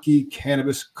Kentucky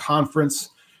Cannabis Conference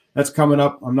that's coming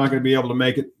up. I'm not going to be able to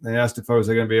make it. They asked if I was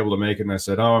going to be able to make it, and I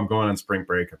said, "Oh, I'm going on spring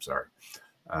break. I'm sorry."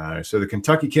 So the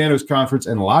Kentucky Cannabis Conference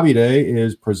and Lobby Day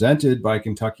is presented by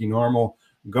Kentucky Normal.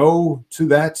 Go to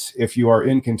that if you are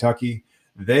in Kentucky.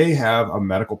 They have a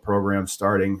medical program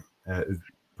starting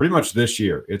pretty much this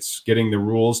year. It's getting the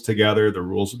rules together. The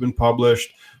rules have been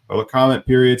published. Public comment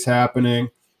period's happening.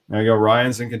 There you go.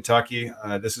 Ryan's in Kentucky.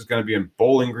 This is going to be in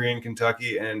Bowling Green,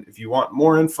 Kentucky. And if you want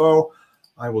more info,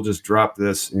 I will just drop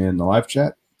this in the live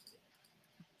chat.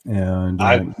 And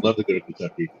I'd love to go to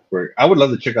Kentucky. I would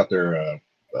love to check out their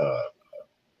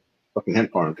fucking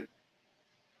hemp farm.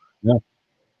 Yeah.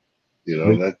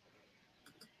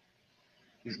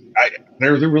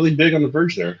 They're really big on the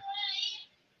verge there.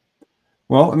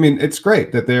 Well, I mean, it's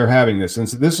great that they're having this, and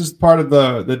so this is part of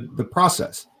the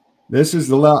process. This is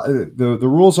the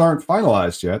rules aren't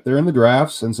finalized yet; they're in the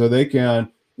drafts, and so they can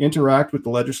interact with the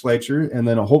legislature, and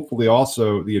then hopefully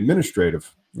also the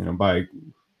administrative, by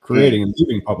creating and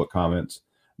leaving public comments.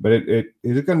 But it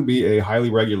is going to be a highly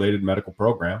regulated medical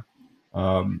program,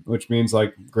 which means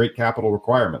like great capital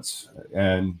requirements,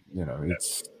 and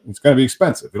it's going to be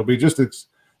expensive. It'll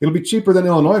be cheaper than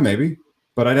Illinois maybe,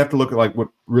 but I'd have to look at like what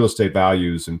real estate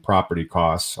values and property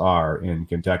costs are in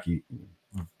Kentucky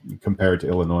compared to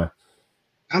Illinois.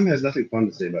 Tom has nothing fun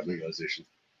to say about legalization.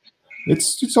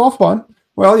 It's all fun.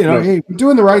 Well, hey, we're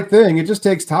doing the right thing. It just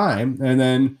takes time. And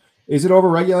then is it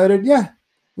overregulated? Yeah,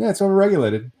 it's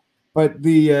overregulated. But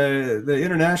the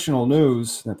international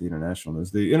news, not the international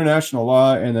news, the international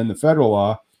law and then the federal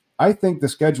law, I think the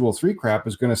Schedule 3 crap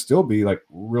is going to still be like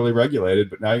really regulated,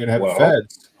 but now you're going to have the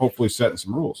feds hopefully setting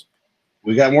some rules.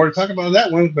 We got more to talk about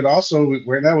that one, but also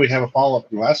right now we have a follow-up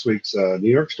from last week's New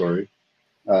York story.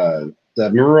 The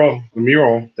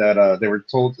mural that they were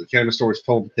told, the cannabis store was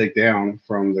told to take down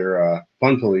from their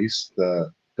fund police,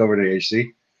 the government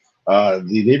agency.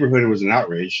 The neighborhood was an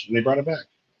outrage, and they brought it back.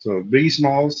 So Biggie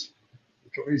Smalls,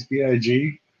 Notorious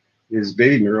B.I.G., his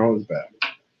baby mural is back.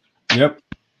 Yep.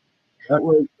 That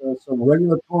was some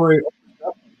regulatory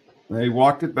stuff. They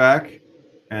walked it back,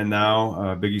 and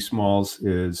now Biggie Smalls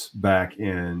is back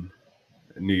in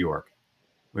New York,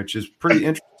 which is pretty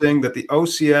interesting that the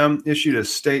OCM issued a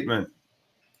statement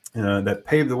that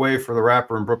paved the way for the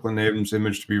rapper and Brooklyn Natives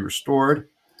image to be restored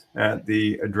at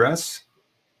the address.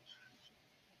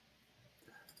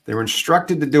 They were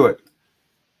instructed to do it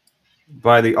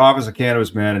by the Office of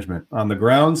Cannabis Management on the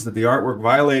grounds that the artwork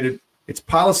violated It's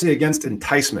policy against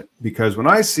enticement, because when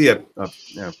I see a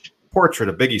portrait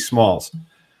of Biggie Smalls,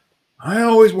 I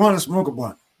always want to smoke a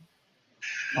blunt.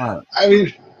 I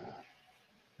mean,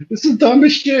 this is dumb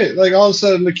as shit. Like all of a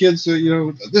sudden, the kids,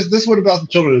 this what about the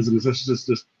children is just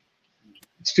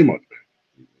it's too much.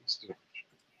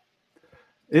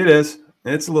 It is.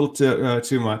 It's a little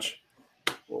too much.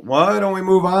 Why don't we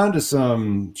move on to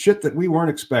some shit that we weren't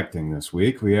expecting this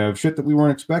week? We have shit that we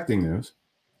weren't expecting news.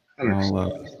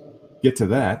 I'll get to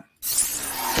that.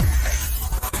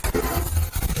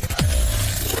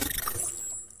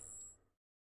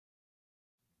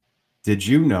 Did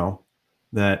you know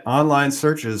that online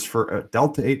searches for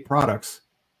Delta 8 products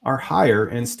are higher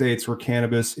in states where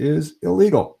cannabis is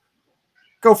illegal?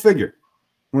 Go figure.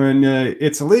 When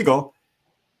it's illegal,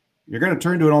 you're going to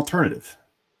turn to an alternative.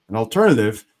 An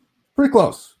alternative, pretty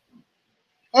close.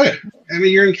 Oh, yeah. I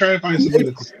mean, you're going to try to find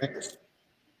something that's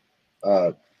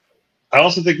I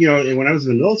also think, when I was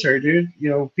in the military, dude,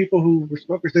 people who were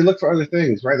smokers, they look for other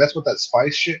things, right? That's what that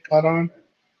spice shit caught on.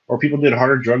 Or people did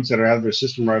harder drugs that are out of their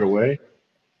system right away.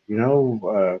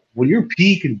 When your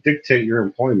pee can dictate your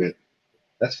employment,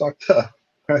 that's fucked up,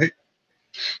 right?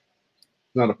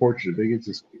 It's not a portrait, big. It's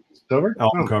just cover.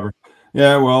 Album cover.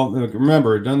 Yeah, well,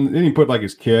 remember, didn't he put like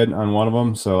his kid on one of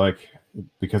them? So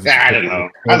because I don't know.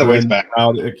 Either way, it's back.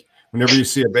 Whenever you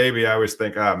see a baby, I always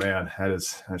think, oh man,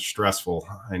 that's stressful.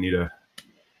 I need a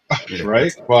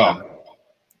right. Well,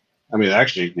 I mean,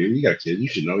 actually, dude, you got a kid. You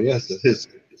should know. Yes, it is.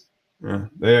 Yeah,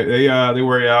 they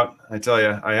wear you out. I tell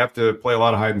you, I have to play a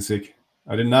lot of hide and seek.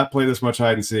 I did not play this much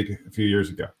hide and seek a few years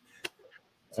ago.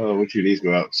 Oh, what you need to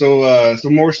go out. So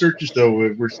more searches though.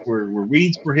 Were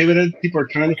weeds prohibited? People are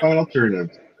trying to find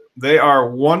alternatives. They are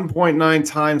 1.9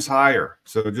 times higher,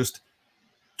 so just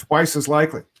twice as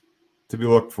likely to be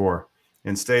looked for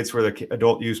in states where the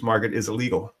adult use market is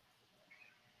illegal.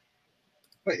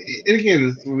 But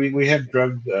again, we have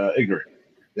drug ignorance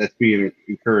that's being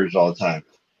encouraged all the time.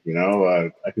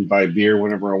 I can buy beer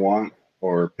whenever I want,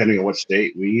 or depending on what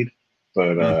state, weed.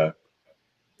 But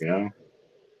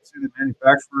See, the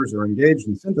manufacturers are engaged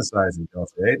in synthesizing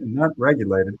Delta 8 and not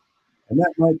regulated, and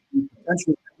that might be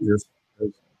potentially dangerous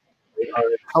because they are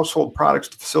household products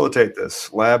to facilitate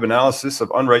this. Lab analysis of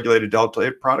unregulated Delta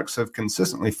 8 products have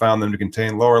consistently found them to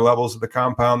contain lower levels of the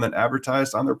compound than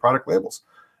advertised on their product labels.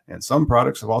 And some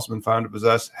products have also been found to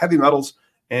possess heavy metals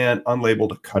and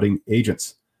unlabeled cutting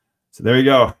agents. So there you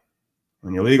go.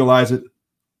 When you legalize it,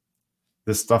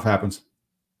 this stuff happens.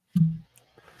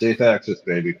 Safe access,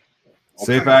 baby.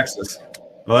 Safe access.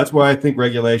 Well, that's why I think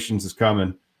regulations is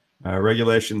coming.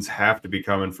 Regulations have to be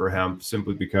coming for hemp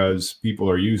simply because people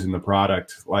are using the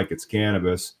product like it's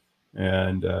cannabis.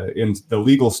 And in the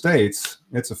legal states,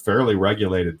 it's a fairly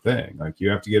regulated thing. Like you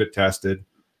have to get it tested.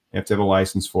 You have to have a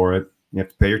license for it. You have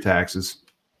to pay your taxes.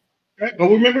 Right.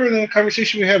 Well, remember the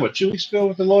conversation we had, 2 weeks ago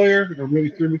with the lawyer, or maybe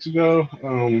 3 weeks ago,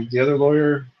 the other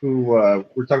lawyer who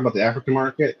we're talking about the African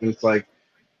market, and it's like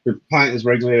the plant is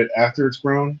regulated after it's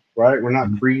grown, right? We're not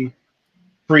free.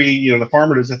 The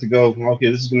farmer doesn't have to go, okay,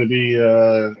 this is going to be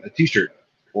a T-shirt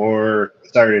or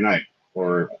Saturday night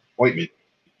or ointment.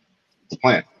 It's a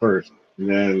plant first, and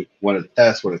then what it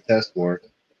tests for,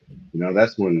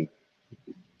 that's when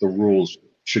the rules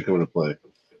should come into play.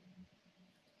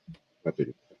 I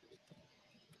think.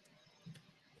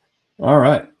 All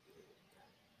right.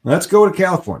 Let's go to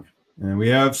California. And we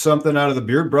have something out of the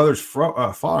Beard Brothers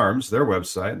Farms, their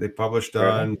website. They published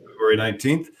on February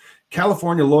 19th.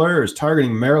 California lawyer is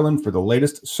targeting Maryland for the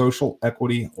latest social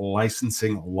equity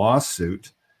licensing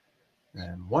lawsuit.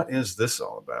 And what is this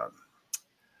all about?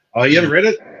 Oh, you haven't read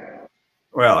it?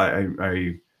 Well,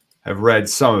 I have read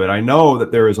some of it. I know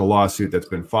that there is a lawsuit that's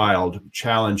been filed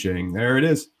challenging. There it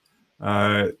is.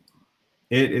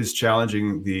 It is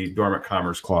challenging the Dormant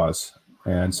Commerce Clause.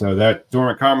 And so that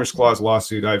Dormant Commerce Clause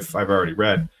lawsuit I've already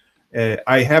read.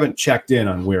 I haven't checked in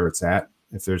on where it's at,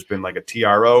 if there's been like a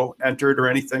TRO entered or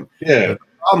anything. Yeah. The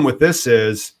problem with this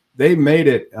is they made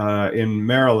it in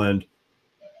Maryland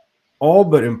all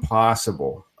but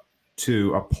impossible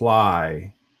to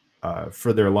apply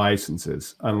for their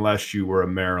licenses unless you were a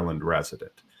Maryland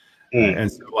resident. And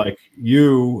so like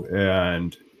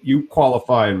you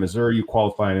qualify in Missouri, you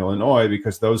qualify in Illinois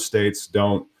because those states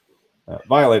don't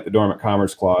violate the Dormant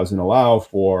Commerce Clause and allow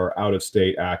for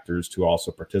out-of-state actors to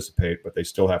also participate, but they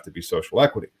still have to be social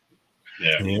equity.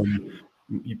 Yeah. And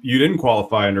you didn't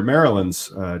qualify under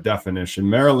Maryland's definition.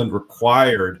 Maryland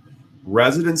required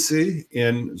residency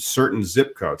in certain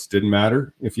zip codes. Didn't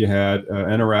matter if you had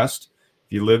an arrest.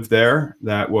 If you lived there,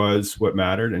 that was what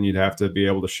mattered, and you'd have to be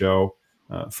able to show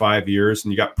 5 years,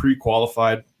 and you got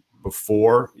pre-qualified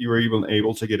before you were even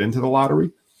able to get into the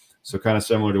lottery. So kind of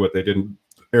similar to what they did in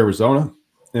Arizona.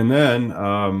 And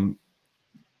then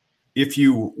if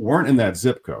you weren't in that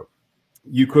zip code,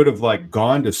 you could have like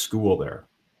gone to school there.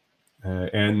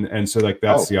 And so like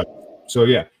that's the other. So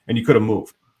yeah, and you could have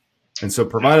moved. And so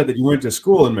provided that you went to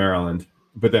school in Maryland,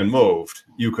 but then moved,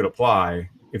 you could apply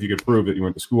if you could prove that you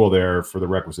went to school there for the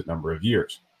requisite number of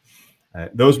years.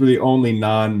 Those were the only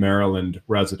non-Maryland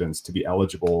residents to be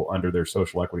eligible under their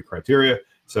social equity criteria.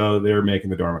 So they're making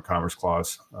the Dormant Commerce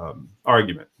Clause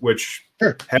argument, which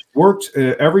has worked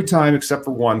every time except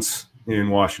for once in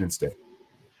Washington State.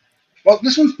 Well,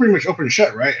 this one's pretty much open and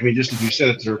shut, right? I mean, just as you said,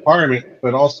 it's a requirement,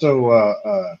 but also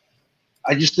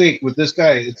I just think with this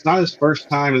guy, it's not his first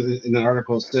time in the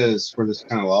article it says for this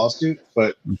kind of lawsuit,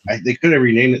 but they could have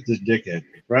renamed it this dickhead,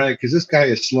 right? Because this guy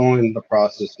is slowing the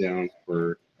process down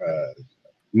for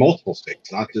multiple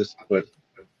states, not just, but,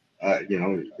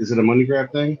 is it a money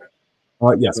grab thing?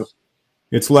 Yes.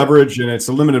 It's leverage, and it's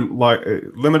a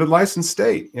limited license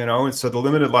state, and so the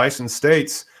limited license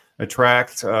states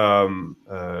attract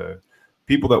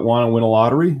people that want to win a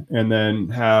lottery and then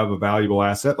have a valuable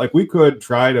asset. Like we could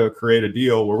try to create a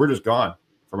deal where we're just gone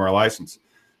from our license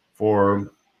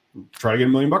try to get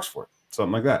 $1 million for it,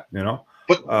 something like that,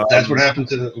 But that's what happened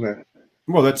to the.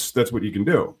 Well, that's what you can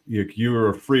do. You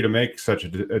are free to make such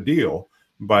a deal,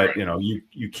 but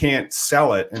you can't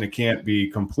sell it, and it can't be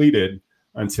completed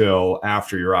until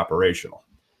after you're operational.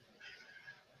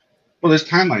 Well, there's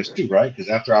timelines too, right? Because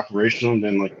after operational, and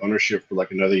then like ownership for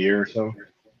like another year or so.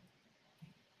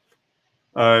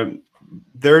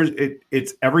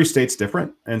 It's every state's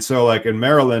different, and so like in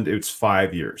Maryland, it's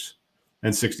 5 years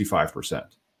and 65%.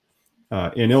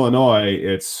 In Illinois,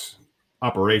 it's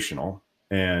operational,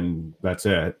 and that's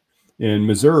it. In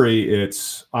Missouri,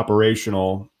 it's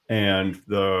operational, and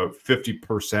the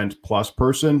 50% plus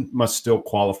person must still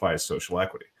qualify as social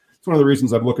equity. It's one of the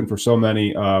reasons I'm looking for so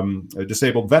many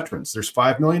disabled veterans. There's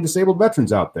 5 million disabled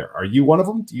veterans out there. Are you one of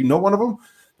them? Do you know one of them?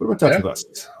 Put them in touch with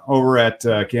us over at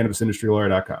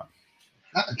CannabisIndustryLawyer.com.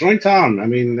 Join Tom. I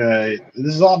mean,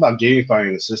 this is all about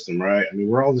gamifying the system, right? I mean,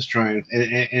 we're all just trying,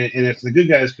 and if the good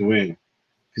guys can win,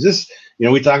 because this,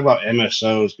 we talk about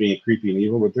MSOs being creepy and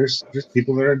evil, but there's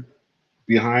people that are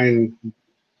behind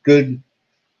good,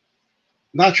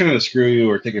 not trying to screw you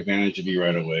or take advantage of you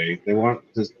right away. They want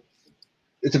to.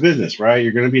 It's a business, right?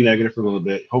 You're going to be negative for a little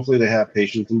bit. Hopefully they have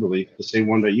patience and belief, the same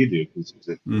one that you do. Because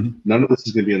none of this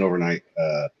is going to be an overnight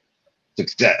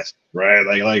success, right?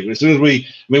 Like as soon as we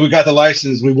got the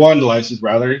license, we won the license,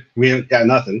 rather. We haven't got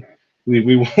nothing.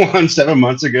 We won 7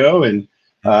 months ago, and,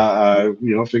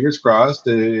 fingers crossed,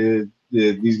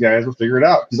 these guys will figure it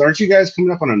out. Because aren't you guys coming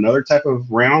up on another type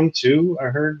of round too? I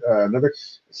heard another,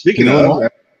 speaking of...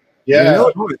 Yeah,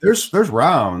 Illinois, there's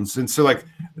rounds, and so like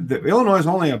Illinois is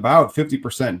only about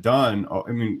 50% done.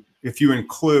 I mean, if you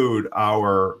include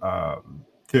our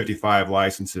 55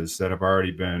 licenses that have already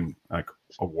been like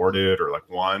awarded or like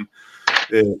won,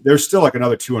 there's still like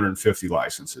another 250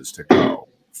 licenses to go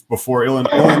before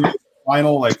Illinois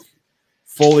final like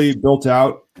fully built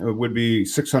out. It would be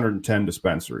 610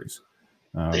 dispensaries,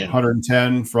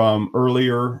 110 from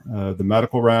earlier the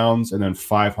medical rounds, and then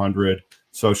 500.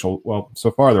 So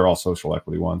far they're all social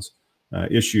equity ones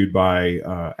issued by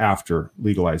after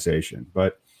legalization.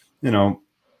 But,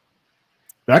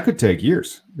 that could take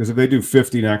years, because if they do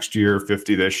 50 next year,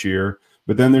 50 this year,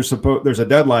 but then there's a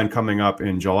deadline coming up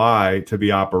in July to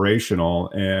be operational,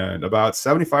 and about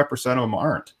 75% of them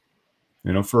aren't,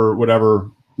 for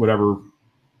whatever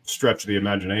stretch of the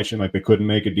imagination, like they couldn't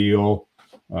make a deal.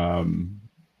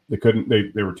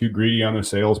 They were too greedy on the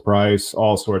sales price.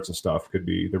 All sorts of stuff could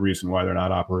be the reason why they're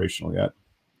not operational yet.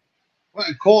 Well,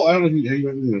 Cole, I don't know if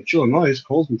you Illinois.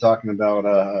 Cole's been talking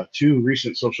about 2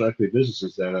 recent social equity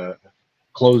businesses that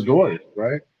closed doors,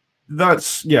 right?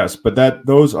 That's yes, but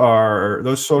those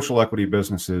social equity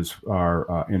businesses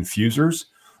are infusers,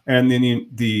 and then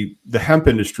the hemp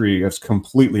industry has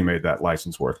completely made that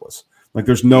license worthless. Like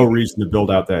there's no reason to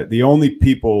build out that. The only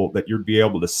people that you'd be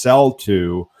able to sell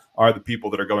to are the people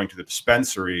that are going to the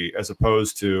dispensary, as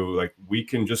opposed to like, we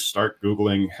can just start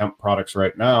Googling hemp products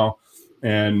right now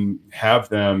and have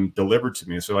them delivered to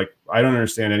me. So like, I don't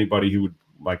understand anybody who would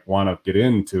like want to get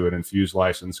into an infused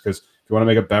license, because if you want to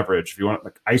make a beverage, if you want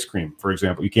like ice cream, for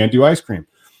example, you can't do ice cream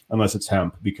unless it's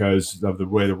hemp because of the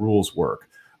way the rules work.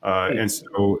 And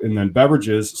then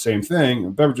beverages, same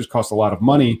thing. Beverages cost a lot of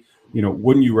money.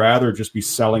 Wouldn't you rather just be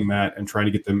selling that and trying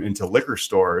to get them into liquor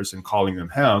stores and calling them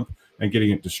hemp and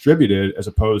getting it distributed, as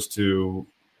opposed to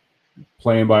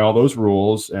playing by all those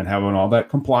rules and having all that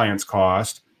compliance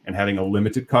cost and having a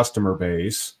limited customer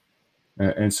base?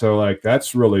 And so like,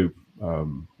 that's really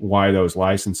why those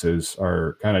licenses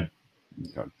are kind of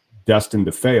destined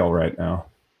to fail right now.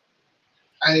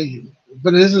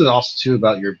 But isn't it also too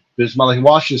about your business? Like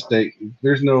Washington State,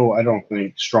 there's no, I don't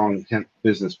think, strong hemp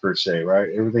business per se, right?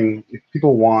 Everything, if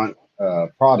people want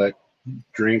product,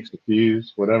 drinks,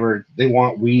 diffuse, whatever, they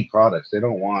want weed products. They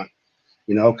don't want,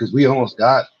 because we almost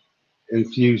got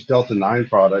infused Delta 9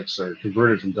 products or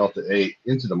converted from Delta 8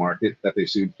 into the market that they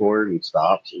sued for and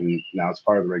stopped, and now it's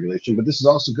part of the regulation. But this is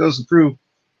also goes to prove,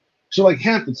 so like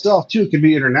hemp itself too can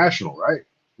be international, right?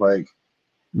 Like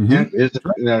hemp is an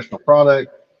international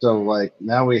product. So like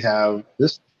now we have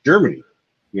this Germany,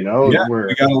 where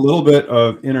we got a little bit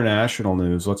of international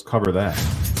news. Let's cover that.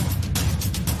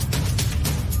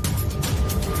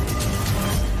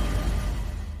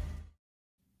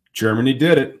 Germany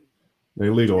did it. They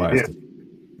legalized it.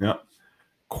 Yeah.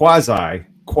 Quasi,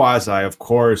 of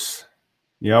course.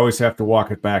 You always have to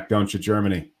walk it back, don't you,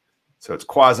 Germany? So it's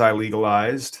quasi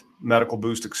legalized, medical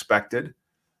boost expected,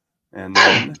 and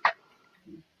then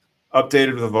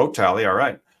updated with a vote tally. All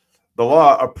right. The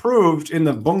law approved in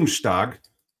the Bundestag.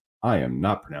 I am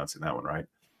not pronouncing that one right.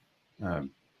 I'm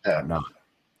not.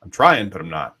 I'm trying, but I'm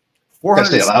not.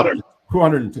 400.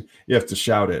 You have to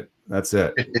shout it. That's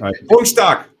it. Right.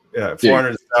 Bundestag. Yeah,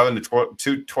 407 to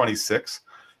 226.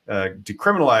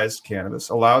 Decriminalized cannabis,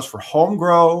 allows for home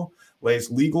grow, lays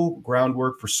legal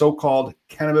groundwork for so-called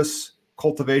cannabis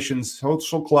cultivations,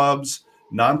 social clubs,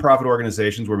 nonprofit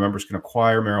organizations where members can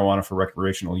acquire marijuana for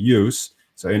recreational use.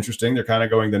 So interesting. They're kind of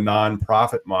going the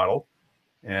nonprofit model.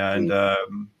 And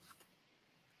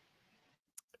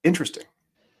interesting.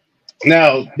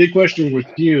 Now, big question with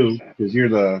you, because you're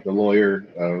the lawyer,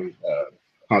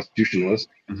 constitutionalist.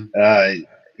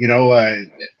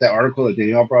 That article that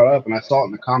Danielle brought up, and I saw it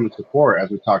in the comments before as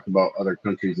we talked about other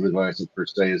countries legalizing per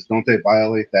se, is don't they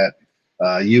violate that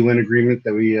UN agreement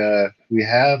that we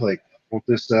have? Like, won't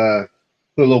this put a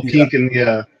little kink in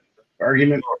the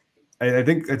argument? I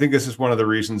think this is one of the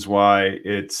reasons why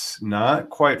it's not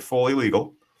quite fully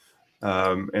legal.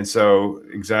 And so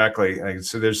exactly.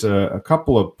 So there's a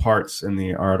couple of parts in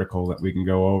the article that we can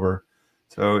go over.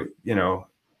 So,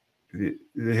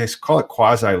 they call it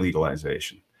quasi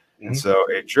legalization. And so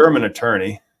a German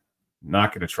attorney,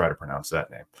 not going to try to pronounce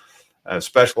that name,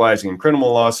 specializing in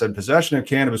criminal law, said possession of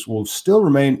cannabis will still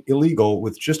remain illegal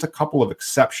with just a couple of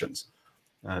exceptions.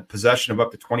 Possession of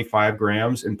up to 25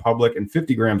 grams in public and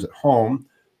 50 grams at home.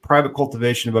 Private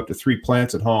cultivation of up to 3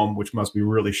 plants at home, which must be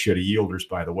really shitty yielders,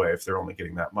 by the way, if they're only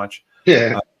getting that much.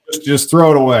 Yeah. Just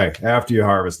throw it away after you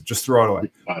harvest it. Just throw it away.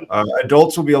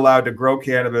 Adults will be allowed to grow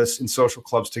cannabis in social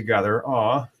clubs together.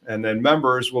 And then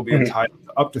members will be entitled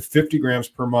to up to 50 grams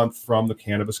per month from the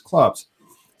cannabis clubs.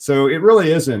 So it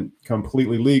really isn't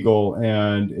completely legal,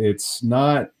 and it's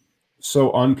not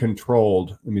so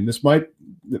uncontrolled. I mean,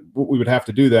 what we would have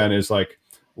to do then is like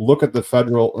look at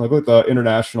the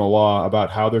international law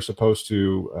about how they're supposed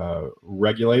to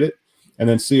regulate it, and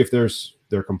then see if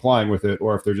they're complying with it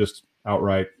or if they're just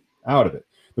outright out of it.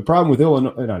 The problem with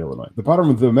the problem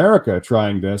with America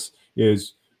trying this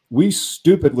is we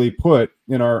stupidly put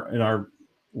in our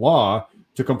law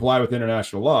to comply with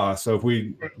international law. So if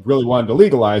we really wanted to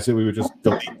legalize it, we would just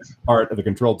delete part of the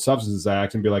Controlled Substances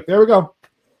Act and be like, there we go.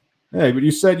 Hey, but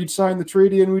you said you'd sign the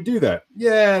treaty and we do that.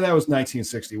 Yeah, that was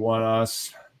 1961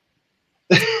 us.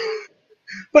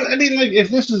 But I mean, like, if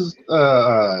this is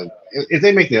if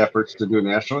they make the efforts to do it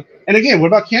nationally, and again, what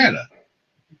about Canada?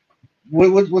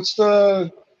 What's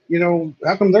the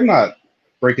how come they're not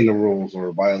breaking the rules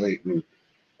or violating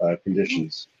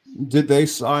conditions? Did they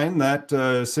sign that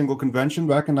single convention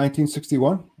back in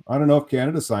 1961? I don't know if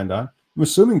Canada signed on. I'm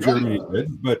assuming Germany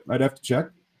did, but I'd have to check.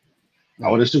 I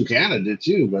would assume Canada did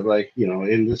too, but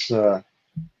in this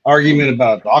argument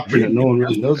about doctrine that no one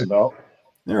really knows about.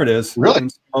 There it is. Really?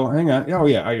 Oh, hang on. Oh,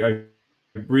 yeah. I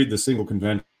read the single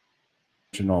convention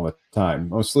all the time,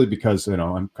 mostly because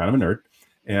I'm kind of a nerd,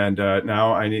 and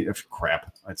now I need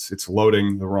crap. It's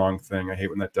loading the wrong thing. I hate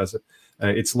when that does it.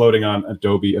 It's loading on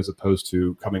Adobe as opposed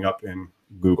to coming up in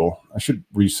Google. I should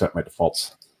reset my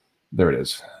defaults. There it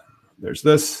is. There's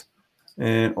this,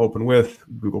 and open with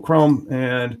Google Chrome,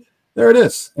 and there it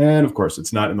is. And of course,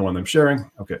 it's not in the one I'm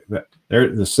sharing. Okay,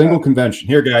 the single convention.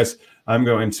 Here, guys, I'm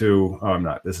going to. Oh, I'm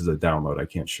not. This is a download. I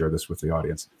can't share this with the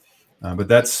audience. But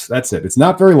that's it. It's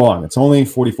not very long. It's only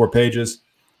 44 pages.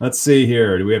 Let's see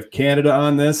here. Do we have Canada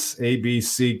on this?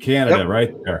 ABC Canada,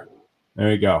 right there.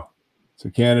 There you go. So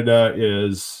Canada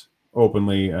is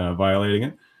openly violating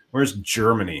it. Where's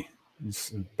Germany?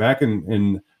 Back in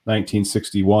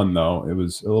 1961, though, it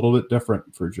was a little bit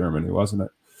different for Germany, wasn't it?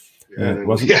 It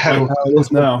wasn't how it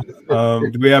is now.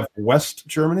 Do we have West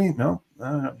Germany? No.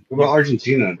 What about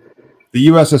Argentina? The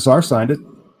USSR signed it.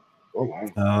 Oh,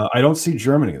 wow. I don't see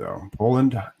Germany, though.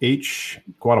 Poland, H,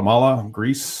 Guatemala,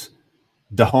 Greece,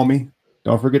 Dahomey.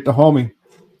 Don't forget Dahomey.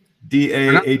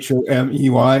 Dahomey.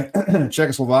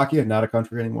 Czechoslovakia, not a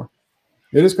country anymore.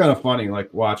 It is kind of funny,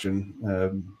 like watching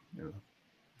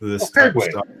this type of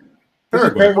stuff.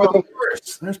 Paraguay. Oh, of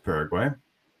course. There's Paraguay.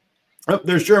 Oh,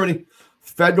 there's Germany.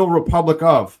 Federal Republic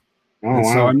of.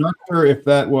 So I'm not sure if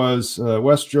that was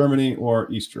West Germany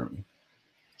or East Germany.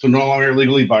 So no longer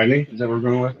legally binding? Is that what we're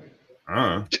going with?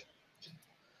 I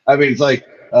mean, it's like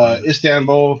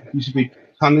Istanbul used to be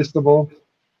Constantinople.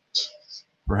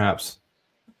 Perhaps.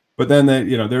 But then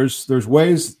there's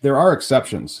ways, there are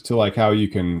exceptions to like how you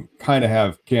can kind of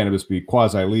have cannabis be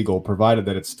quasi-legal, provided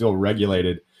that it's still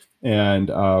regulated and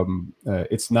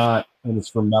it's not, and it's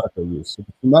for medical use. If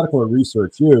it's for medical or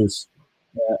research use,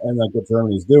 and like what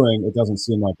Germany's doing, it doesn't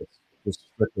seem like it's just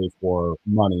strictly for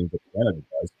money that Canada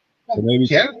does. So maybe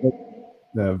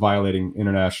violating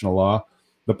international law.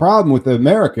 The problem with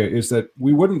America is that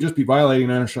we wouldn't just be violating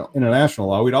international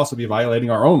law, we'd also be violating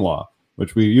our own law,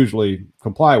 which we usually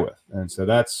comply with. And so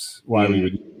that's why we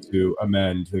would need to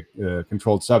amend the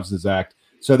Controlled Substances Act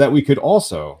so that we could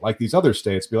also, like these other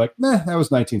states, be like, that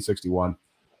was 1961.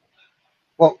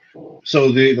 Well,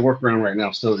 so the workaround right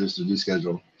now still is to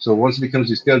deschedule. So once it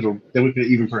becomes descheduled, then we could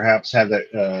even perhaps have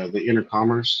that the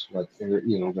intercommerce, like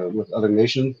with other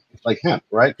nations, like hemp,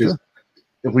 right? Because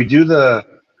if we do the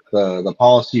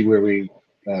policy where we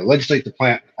legislate the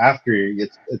plant after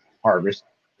it's harvest,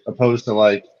 opposed to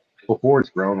like before it's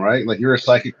grown, right? Like you're a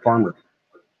psychic farmer.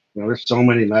 There's so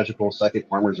many magical psychic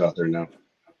farmers out there now.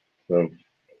 So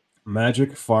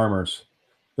magic farmers.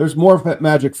 There's more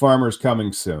magic farmers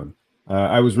coming soon.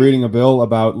 I was reading a bill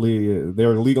about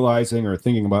they're legalizing or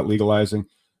thinking about legalizing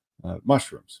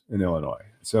mushrooms in Illinois.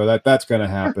 So that's going to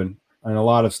happen. And a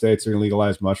lot of states are going to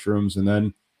legalize mushrooms. And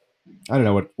then I don't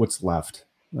know what's left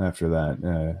after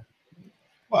that.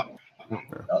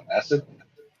 Acid.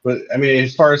 But I mean,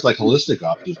 as far as like holistic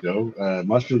options go,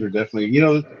 mushrooms are definitely,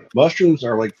 mushrooms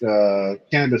are like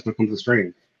cannabis becomes a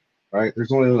strain, right?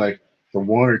 There's only like the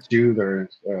one or two that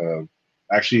are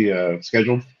actually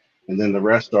scheduled. And then the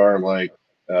rest are like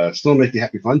still make you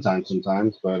happy fun time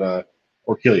sometimes, but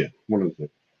or kill you. One of the two.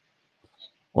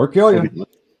 Or kill you.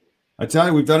 I tell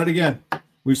you, we've done it again.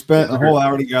 We've spent a whole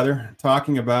hour together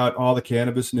talking about all the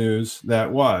cannabis news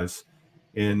that was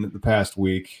in the past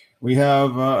week. We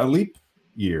have a leap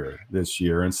year this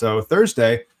year. And so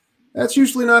Thursday, that's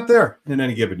usually not there in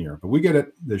any given year, but we get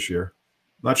it this year.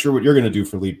 Not sure what you're going to do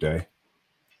for leap day.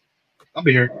 I'll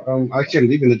be here. Actually, I'm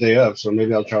leaving the day of, so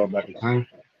maybe I'll travel back in time.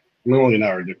 I'm only an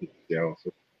hour difference.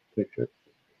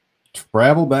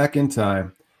 Travel back in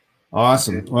time.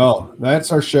 Awesome. Well,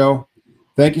 that's our show.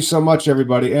 Thank you so much,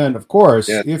 everybody. And of course,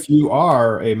 if you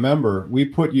are a member, we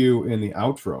put you in the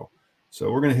outro.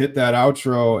 So we're going to hit that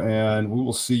outro and we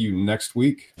will see you next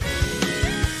week.